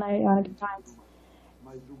from the anionic diets,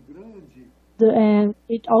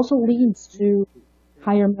 it also leads to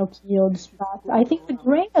higher milk yields. But I think the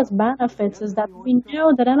greatest benefits is that we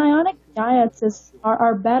know that anionic diets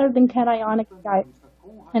are better than cationic diets.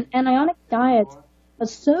 And anionic diets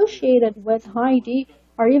associated with Hy-D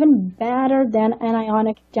are even better than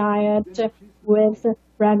anionic diet with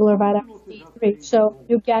regular vitamin D3. So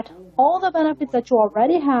you get all the benefits that you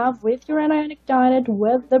already have with your anionic diet,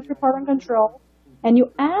 with the prepartum control, and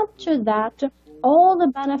you add to that all the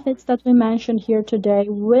benefits that we mentioned here today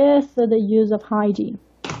with the use of Hy-D.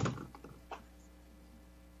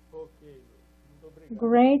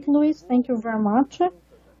 Great, Luis. Thank you very much.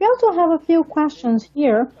 We also have a few questions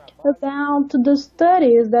here about the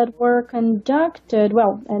studies that were conducted,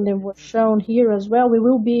 and they were shown here as well. We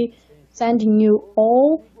will be sending you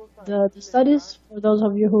all the studies for those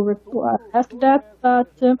of you who asked that, but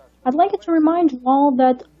I'd like to remind you all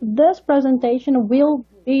that this presentation will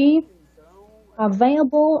be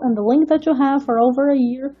available in the link that you have for over a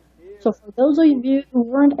year. So for those of you who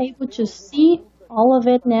weren't able to see all of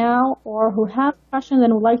it now, or who have questions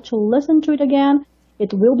and would like to listen to it again,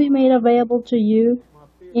 it will be made available to you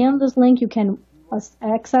in this link. You can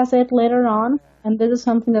access it later on, and this is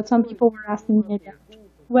something that some people were asking me about.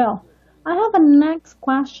 Well, I have a next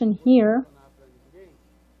question here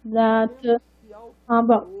that, you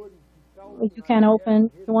can open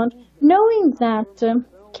if you want. Knowing that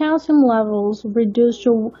calcium levels reduce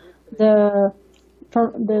to the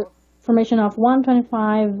formation of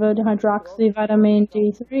 125 dihydroxy vitamin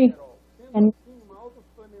D3, and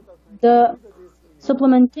the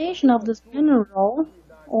supplementation of this mineral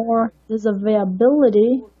or this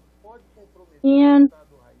availability in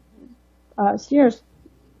sears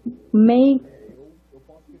may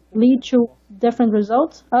lead to different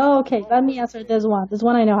results. Oh, okay, let me answer this one. This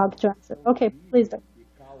one I know how to answer. Okay, please do.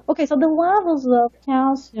 Okay, so the levels of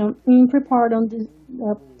calcium in prepared on this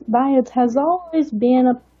diet has always been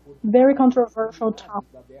a very controversial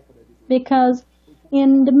topic, because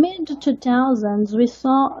in the mid-2000s we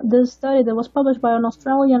saw this study that was published by an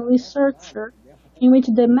Australian researcher, in which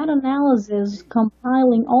the meta-analysis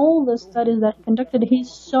compiling all the studies that he conducted, he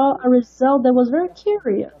saw a result that was very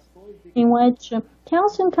curious, in which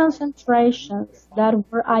calcium concentrations that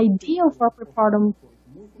were ideal for prepartum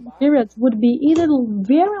periods would be either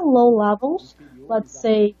very low levels, let's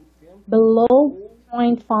say below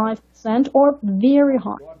 0.5%, or very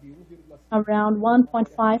high, around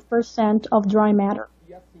 1.5% of dry matter.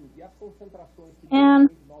 And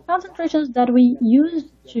concentrations that we used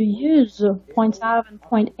to use, 0.7,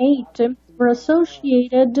 0.8, were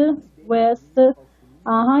associated with a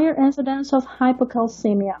higher incidence of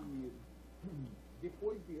hypocalcemia.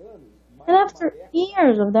 And after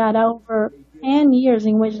years of that, over 10 years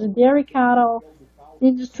in which the dairy cattle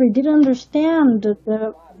industry didn't understand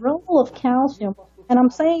the role of calcium, and I'm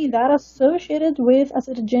saying that associated with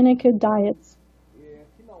acetogenic diets.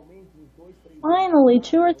 Finally,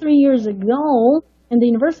 2 or 3 years ago, in the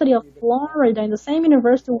University of Florida, in the same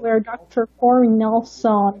university where Dr. Corey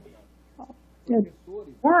Nelson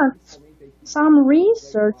works, some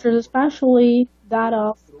researchers, especially that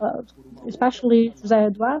of especially José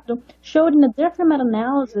Eduardo, showed in a different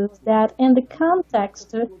meta-analysis that in the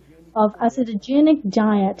context of acetogenic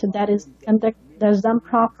diet that is done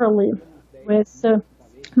properly with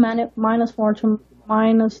 -4 to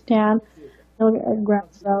 -10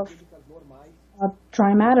 milligrams of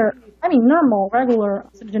dry matter, normal, regular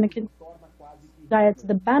acetogenic diets,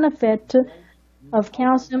 the benefit of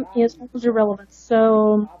calcium is almost irrelevant.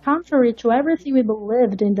 So, contrary to everything we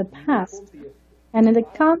believed in the past, and in the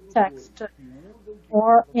context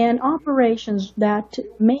or in operations that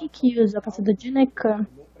make use of acetogenic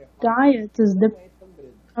diet, the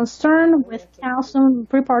concern with calcium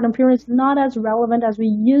prepartum period is not as relevant as we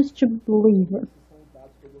used to believe.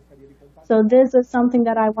 So this is something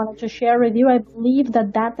that I wanted to share with you. I believe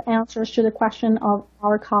that that answers to the question of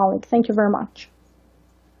our colleague. Thank you very much.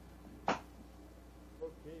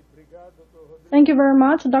 Thank you very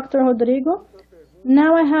much, Dr. Rodrigo.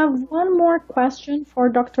 Now I have one more question for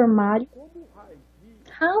Dr. Mario.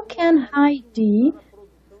 How can Hy-D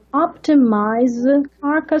optimize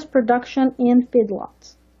carcass production in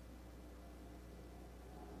feedlots?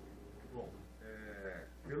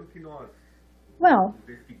 Well,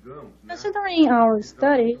 considering our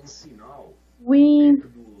studies, we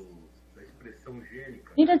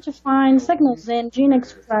needed to find signals in gene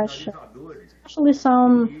expression, especially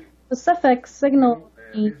some specific signal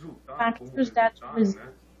factors that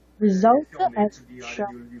result as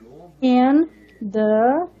shown in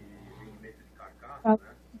the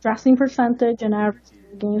dressing percentage and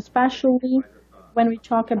everything, especially when we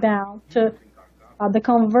talk about the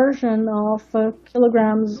conversion of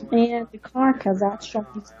kilograms in the carcass that's shown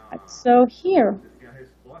inside. So here,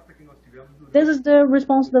 this is the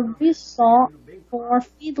response that we saw for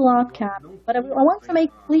feedlot cattle. But I want to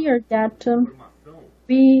make clear that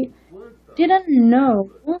we didn't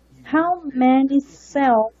know how many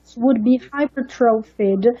cells would be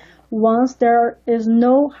hypertrophied once there is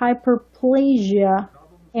no hyperplasia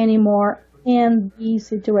anymore in these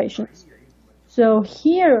situations. So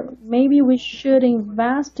here, maybe we should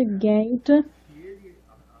investigate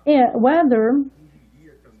whether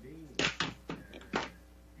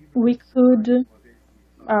we could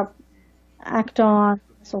act on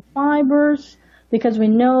muscle fibers, because we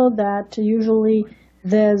know that usually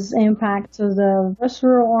this impacts the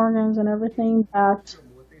visceral organs and everything, but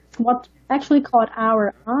what actually caught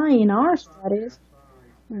our eye in our studies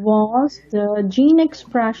was the gene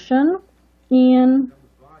expression in,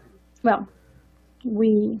 well,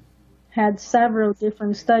 we had several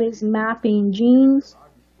different studies mapping genes,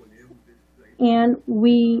 and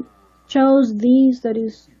we chose these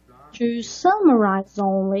studies to summarize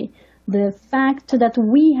only the fact that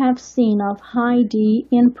we have seen of Hy-D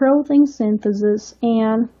in protein synthesis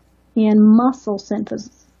and in muscle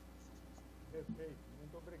synthesis.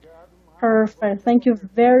 Perfect. Thank you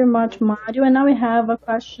very much, Mario. And now we have a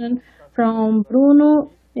question from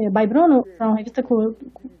Bruno, by Bruno from Revista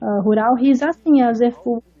Rural. He's asking us if,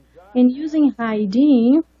 in using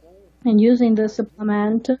Hy-D and using the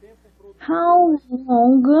supplement, how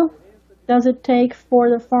long does it take for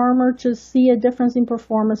the farmer to see a difference in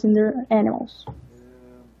performance in their animals?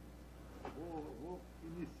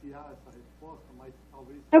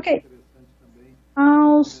 Okay,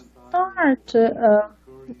 I'll start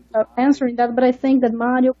answering that, but I think that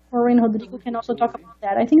Mario, Corinne, Rodrigo can also talk about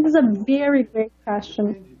that. I think this is a very great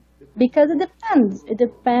question because it depends. It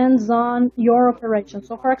depends on your operation.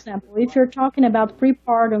 So, for example, if you're talking about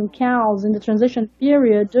prepartum cows in the transition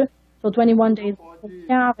period, so 21 days of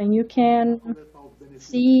calving, you can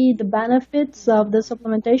see the benefits of the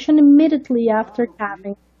supplementation immediately after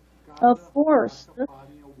calving. Of course,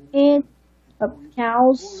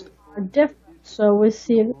 cows are different, so we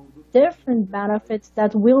see different benefits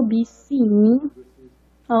that will be seen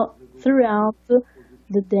throughout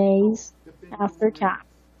the days after calving.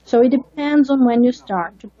 So it depends on when you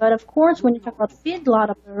start. But of course, when you talk about feedlot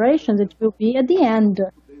operations, it will be at the end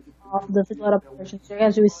of the feedlot operations. So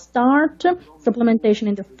as we start supplementation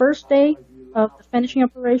in the first day of the finishing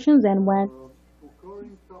operations, and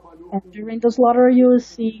during the slaughter, you will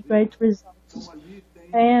see great results.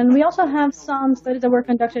 And we also have some studies that were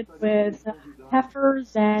conducted with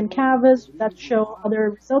heifers and calves that show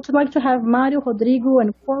other results. I'd like to have Mario, Rodrigo,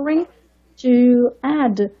 and Corinne to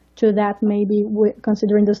add to that, maybe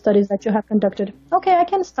considering the studies that you have conducted. Okay, I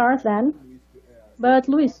can start then. But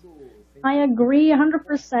Luis, I agree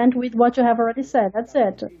 100% with what you have already said. That's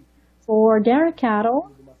it. For dairy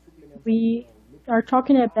cattle, we are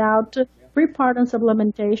talking about prepartum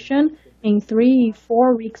supplementation in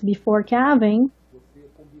 3-4 weeks before calving.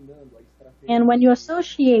 And when you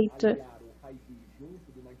associate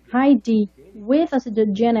Hy-D with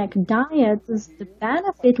acidogenic diets, the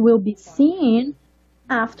benefit will be seen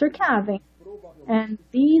after calving. And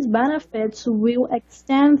these benefits will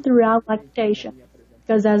extend throughout lactation.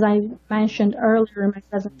 Because as I mentioned earlier in my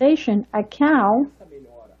presentation, a cow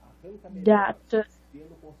that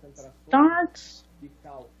starts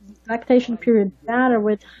lactation period better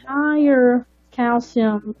with higher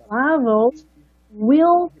calcium levels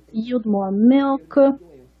will yield more milk,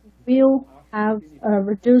 will have a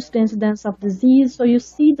reduced incidence of disease, so you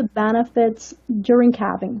see the benefits during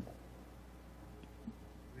calving.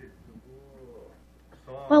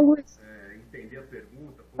 Well,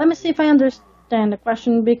 let me see if I understand the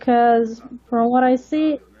question, because from what I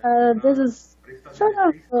see, this is sort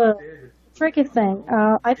of a tricky thing.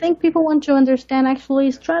 I think people want to understand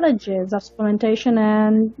actually strategies of supplementation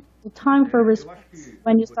and the time for response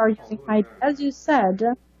when you start using Hy-D. As you said,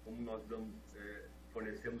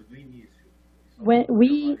 when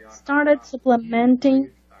we started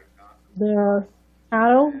supplementing the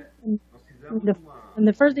cattle in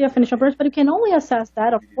the first day of finishing operations, but you can only assess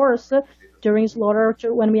that, of course, during slaughter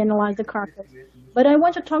when we analyze the carcass. But I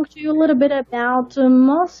want to talk to you a little bit about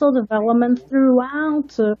muscle development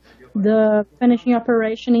throughout the finishing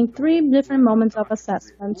operation in 3 different moments of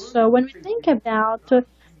assessment. So when we think about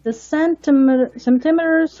the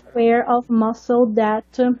centimeter square of muscle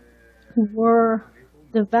that were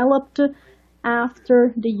developed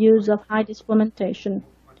after the use of Hy-D supplementation.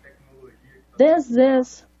 This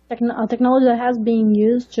is a technology that has been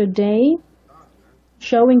used today,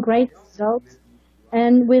 showing great results.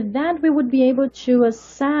 And with that, we would be able to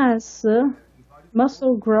assess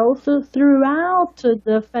muscle growth throughout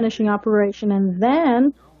the finishing operation. And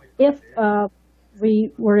then, if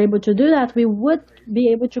we were able to do that, we would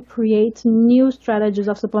be able to create new strategies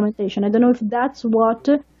of supplementation. I don't know if that's what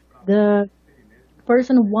the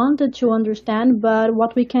person wanted to understand, but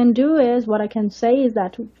what we can do is, what I can say is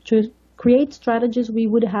that to create strategies, we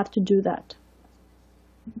would have to do that.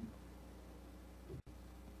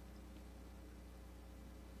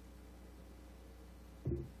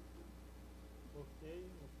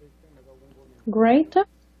 Great.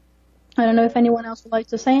 I don't know if anyone else would like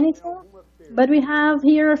to say anything, but we have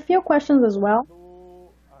here a few questions as well,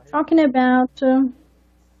 talking about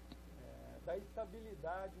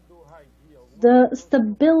the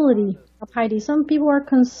stability of Hy-D. Some people are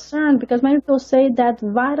concerned because many people say that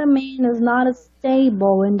vitamin is not as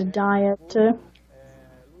stable in the diet.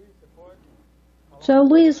 So,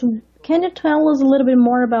 Luis, can you tell us a little bit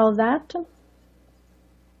more about that?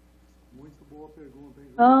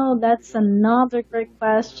 Oh, that's another great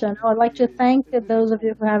question. I'd like to thank those of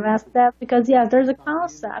you who have asked that, because yes, there's a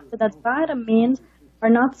concept that vitamins are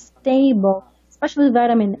not stable, especially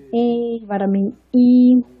vitamin A, vitamin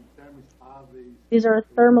E. These are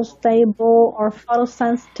thermostable or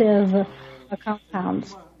photosensitive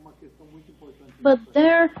compounds. But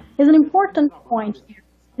there is an important point here.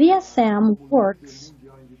 DSM works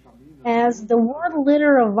as the world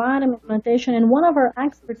leader of vitamin supplementation, and one of our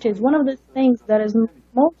expertise, one of the things that is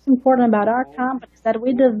most important about our company is that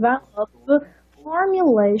we develop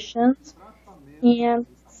formulations and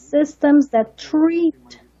systems that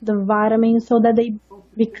treat the vitamins so that they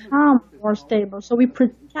become more stable. So we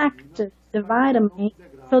protect the vitamin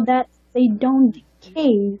so that they don't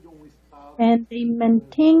decay and they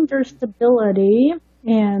maintain their stability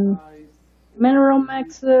in mineral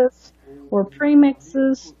mixes or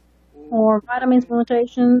premixes or vitamin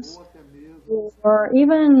mutations or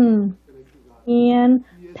even in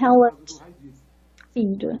pellet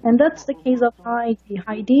feed. And that's the case of Hy-D.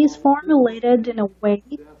 Hy-D is formulated in a way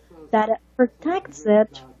that protects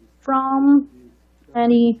it from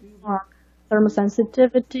any harm,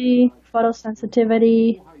 thermosensitivity,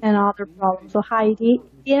 photosensitivity, and other problems. So Hy-D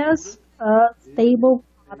is a stable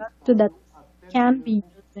product that can be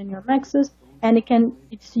used in your mixes, and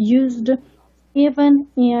it's used even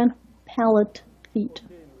in pellet feed.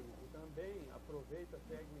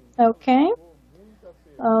 Okay.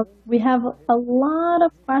 We have a lot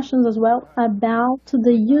of questions as well about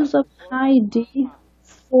the use of Hy-D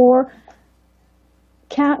for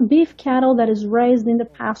beef cattle that is raised in the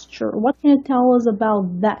pasture. What can you tell us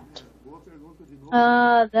about that?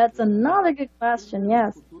 That's another good question,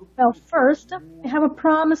 yes. Well, first, we have a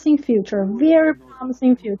promising future, very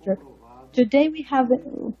promising future. Today we have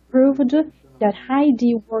proved that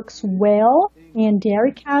Hy-D works well in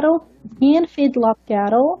dairy cattle and feedlot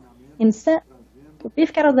cattle, in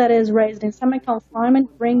beef cattle that is raised in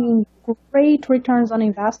semi-confinement, bringing great returns on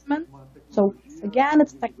investment. So again,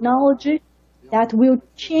 it's technology that will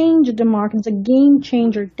change the market. It's a game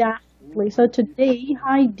changer, definitely. So today,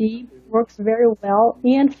 Hy-D works very well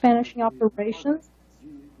in finishing operations,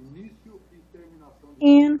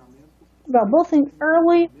 and both in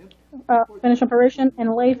early finish operation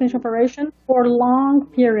and late finish operation for long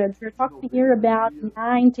periods. We're talking here about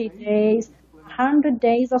 90 days, 100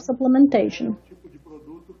 days of supplementation.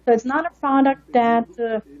 So it's not a product that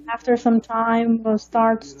after some time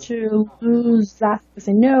starts to lose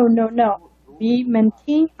efficacy. No. We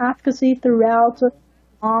maintain efficacy throughout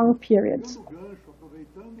long periods.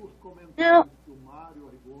 Now,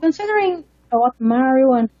 considering what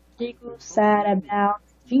Mario and Diego said about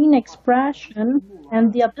gene expression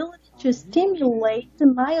and the ability to stimulate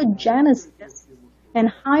myogenesis and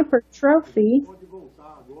hypertrophy,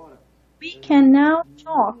 we can now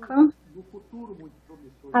talk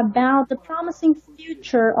about the promising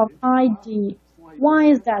future of Hy-D. Why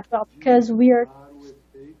is that? Well, because we are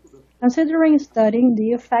considering studying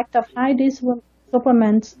the effect of Hy-D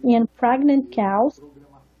supplements in pregnant cows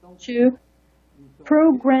to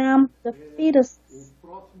program the fetus.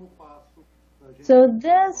 So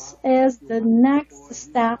this is the next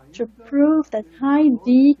step to prove that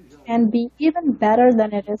Hy-D can be even better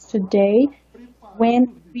than it is today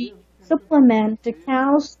when we supplement the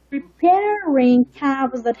cows, preparing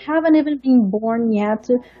calves that haven't even been born yet,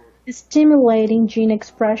 stimulating gene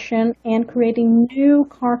expression and creating new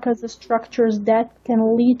carcass structures that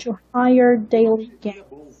can lead to higher daily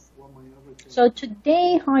gains. So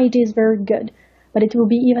today, Hy-D is very good, but it will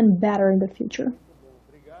be even better in the future.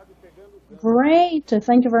 Great,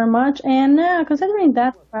 thank you very much. And considering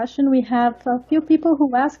that question, we have a few people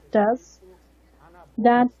who asked us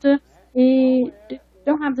that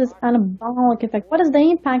don't have this anabolic effect. What is the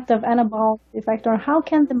impact of anabolic effect, or how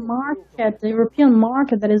can the market, the European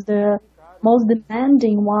market, that is the most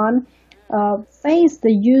demanding one, face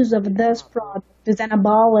the use of this product, this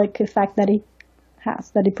anabolic effect that it has,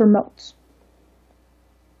 that it promotes?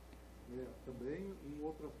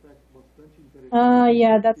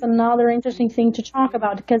 Yeah, that's another interesting thing to talk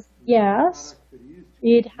about, because yes,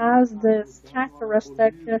 it has this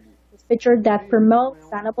characteristic feature that promotes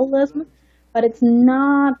anabolism, but it's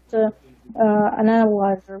not an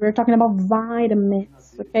analyzer. We're talking about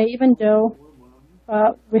vitamins, okay? Even though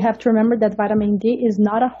we have to remember that vitamin D is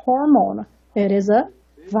not a hormone, it is a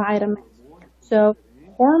vitamin. So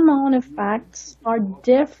hormone effects are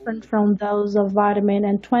different from those of vitamin,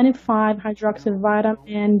 and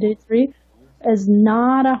 25-hydroxyvitamin D3 is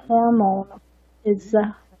not a hormone, it's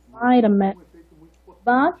a vitamin.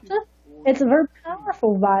 But it's a very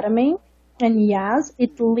powerful vitamin, and yes,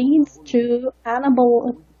 it leads to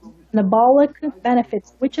anabolic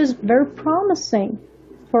benefits, which is very promising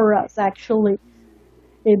for us, actually.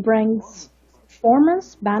 It brings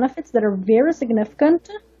performance benefits that are very significant,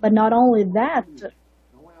 but not only that,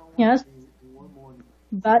 yes,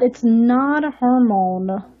 but it's not a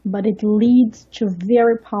hormone, but it leads to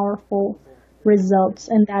very powerful results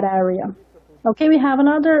in that area. Okay, we have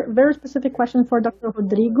another very specific question for Dr.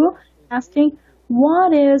 Rodrigo, asking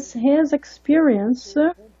what is his experience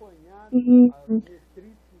in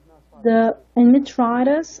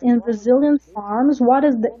metritis in Brazilian farms. What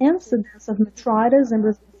is the incidence of metritis in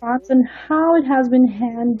Brazilian farms and how it has been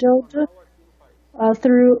handled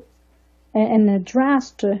through and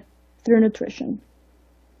addressed through nutrition.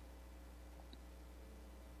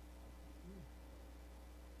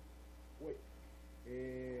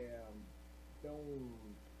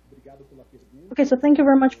 Okay, so thank you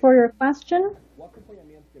very much for your question.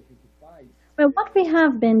 Well, what we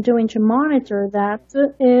have been doing to monitor that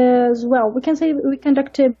is, well, we can say we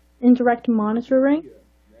conducted indirect monitoring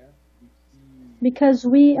because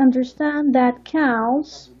we understand that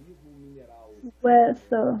cows with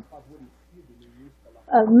a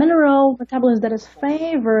mineral metabolism that is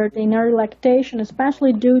favored in early lactation,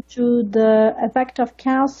 especially due to the effect of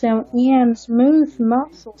calcium in smooth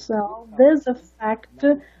muscle cells, this effect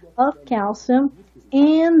of calcium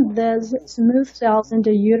and these smooth cells in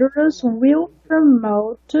the uterus will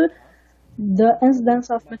promote the incidence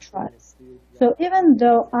of metritis. So even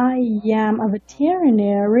though I am a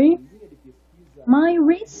veterinary, my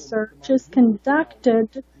research is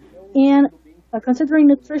conducted in considering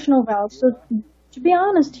nutritional values. So to be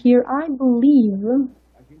honest here, I believe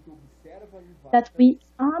that we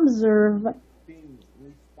observe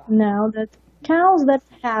now that cows that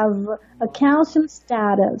have a calcium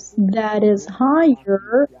status that is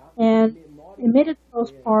higher and immediate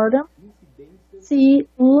postpartum see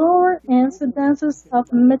lower incidences of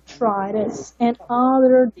metritis and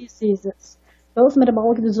other diseases, both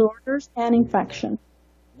metabolic disorders and infection.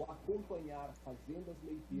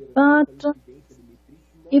 But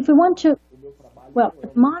if we want to, well,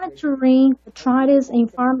 monitoring metritis in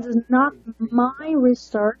farms is not my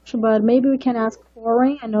research, but maybe we can ask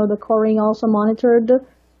Corin. I know that Corin also monitored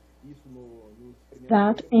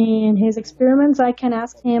that in his experiments. I can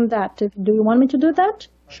ask him that. Do you want me to do that?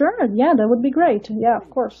 Sure, yeah, that would be great. Yeah, of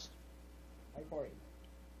course. Hi, Corin.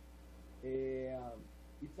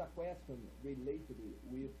 It's a question related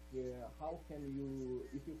with how can you,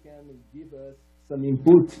 if you can give us some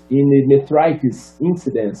input in the metritis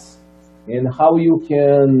incidence, and how you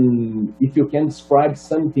can, if you can describe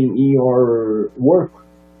something in your work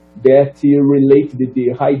that related to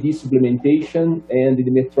the Hy-D supplementation and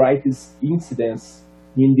the metritis incidence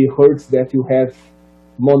in the herds that you have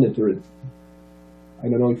monitored. I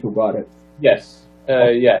don't know if you got it. Yes.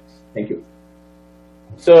 Yes. Thank you.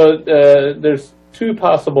 So there's two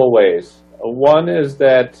possible ways. One is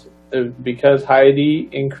that because Hy-D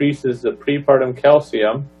increases the prepartum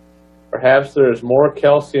calcium, perhaps there's more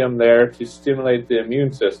calcium there to stimulate the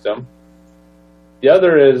immune system. The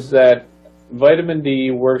other is that vitamin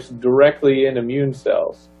D works directly in immune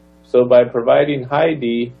cells. So by providing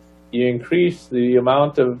Hy-D, you increase the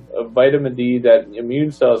amount of vitamin D that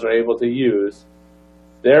immune cells are able to use.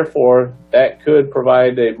 Therefore, that could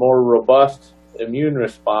provide a more robust immune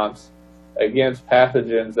response against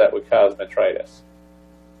pathogens that would cause metritis.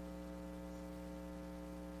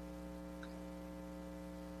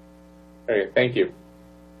 Okay, thank you.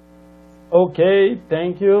 Okay,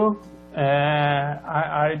 thank you.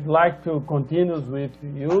 I'd like to continue with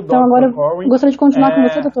you, Então, agora Dr. Corin. gostaria de continuar com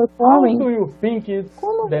você, Dr. Corin. How do you think it's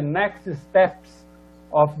the next steps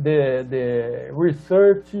of the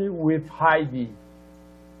research with Hy-D?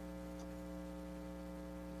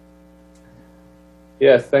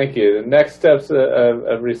 Yes, thank you. The next steps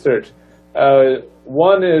of research.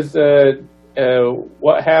 One is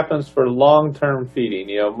what happens for long-term feeding.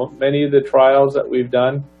 You know, many of the trials that we've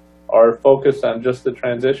done are focused on just the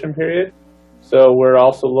transition period. So we're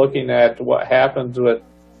also looking at what happens with,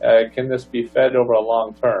 can this be fed over a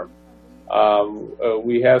long term?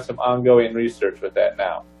 We have some ongoing research with that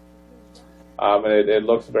now. And it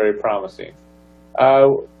looks very promising.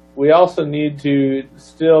 We also need to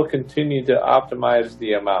still continue to optimize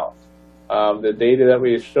the amount. The data that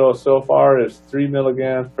we show so far is 3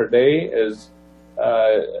 milligrams per day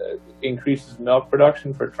increases milk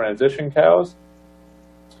production for transition cows,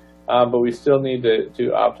 but we still need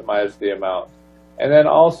to optimize the amount. And then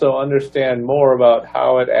also understand more about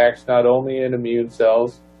how it acts not only in immune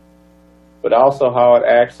cells, but also how it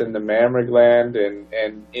acts in the mammary gland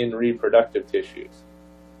and in reproductive tissues.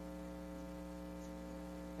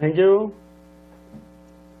 Thank you.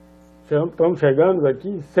 Estamos chegando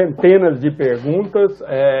aqui, centenas de perguntas.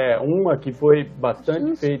 Uma que foi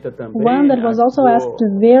bastante feita também. One that was also asked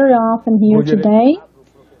very often here today,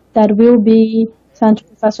 that will be sent to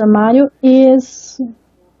Professor Mario, is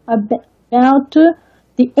about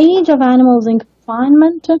the age of animals in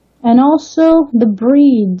confinement and also the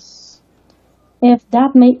breeds, if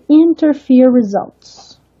that may interfere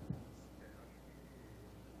results.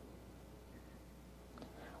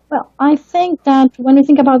 Well, I think that when we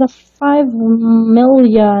think about the 5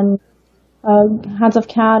 million heads of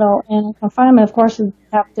cattle in confinement, of course, we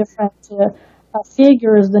have different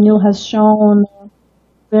figures, Daniel has shown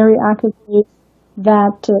very accurately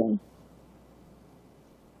that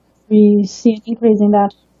we see an increase in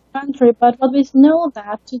that country, but what we know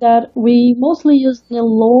that we mostly use the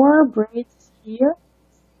lower breeds here,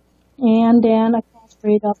 and then a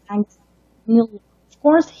crossbreed of Angus. Of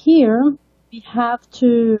course, here we have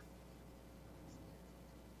to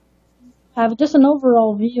have just an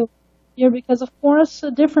overall view here, because of course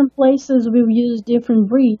different places will use different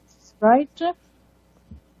breeds, right?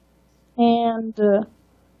 And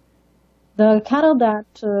the cattle that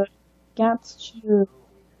gets to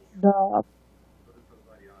the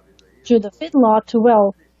feedlot,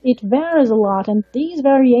 well, it varies a lot, and these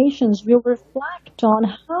variations will reflect on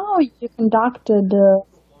how you conducted the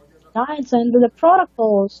diets and the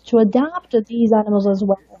protocols to adapt to these animals as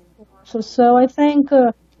well. So I think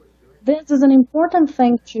this is an important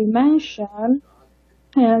thing to mention,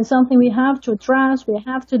 and something we have to address, we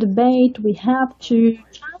have to debate, we have to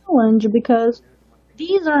challenge, because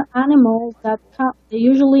these are animals that they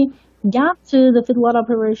usually get to the feedlot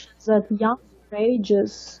operations at young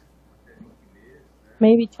ages,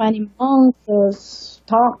 maybe 20 months,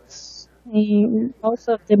 tops, in most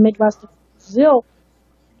of the Midwest of Brazil.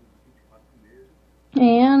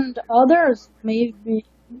 And others may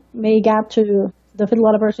get to the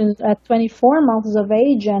feedlot operations at 24 months of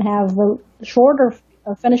age and have shorter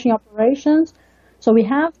finishing operations. So we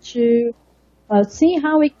have to see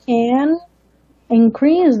how we can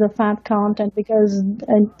increase the fat content, because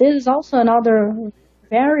this is also another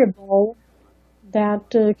variable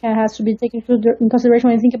that has to be taken in consideration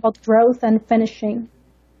when you think about growth and finishing.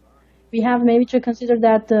 We have maybe to consider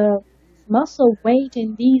that the muscle weight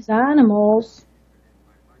in these animals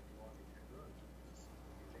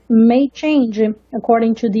may change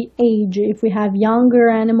according to the age. If we have younger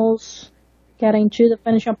animals getting to the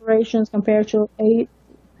finishing operations compared to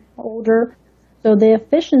older, so the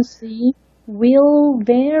efficiency will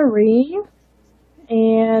vary,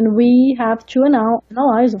 and we have to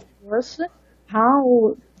analyze, of course,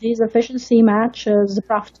 how this efficiency matches the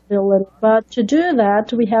profitability. But to do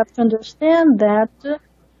that, we have to understand that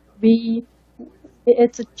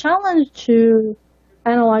it's a challenge to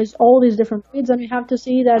analyze all these different breeds, and we have to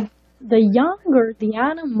see that the younger the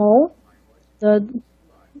animal, the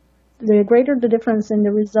greater the difference in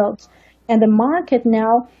the results. And the market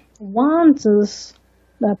now wants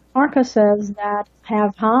the carcasses that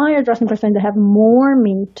have higher dressing percentage, that have more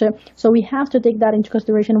meat. So we have to take that into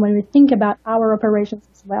consideration when we think about our operations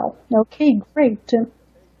as well. Okay, great.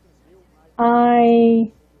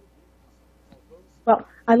 I'd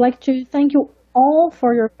like to thank you all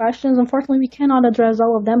for your questions. Unfortunately, we cannot address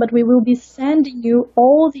all of them, but we will be sending you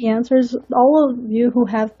all the answers. All of you who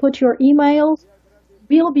have put your emails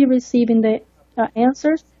will be receiving the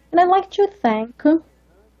answers. And I'd like to thank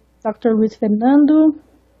Dr. Luis Fernando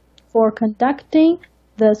for conducting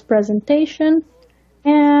this presentation,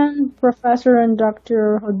 and Professor and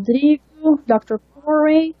Dr. Rodrigo, Dr.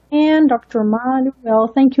 Corey, and Dr. Mario. Well,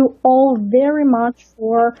 thank you all very much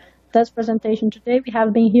for this presentation today. We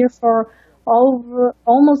have been here for over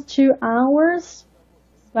almost 2 hours,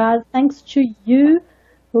 but thanks to you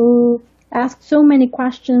who asked so many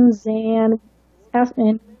questions and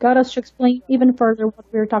got us to explain even further what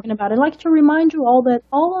we were talking about. I'd like to remind you all that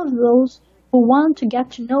all of those who want to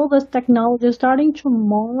get to know this technology starting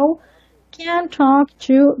tomorrow can talk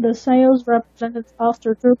to the sales representative of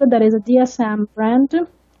Tortuga, that is a DSM brand.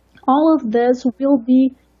 All of this will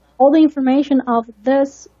be, all the information of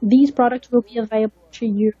these products will be available to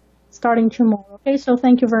you starting tomorrow. Okay, so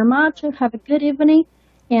thank you very much. Have a good evening.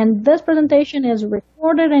 And this presentation is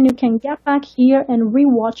recorded, and you can get back here and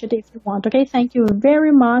rewatch it if you want. Okay, thank you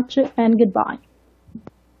very much, and goodbye.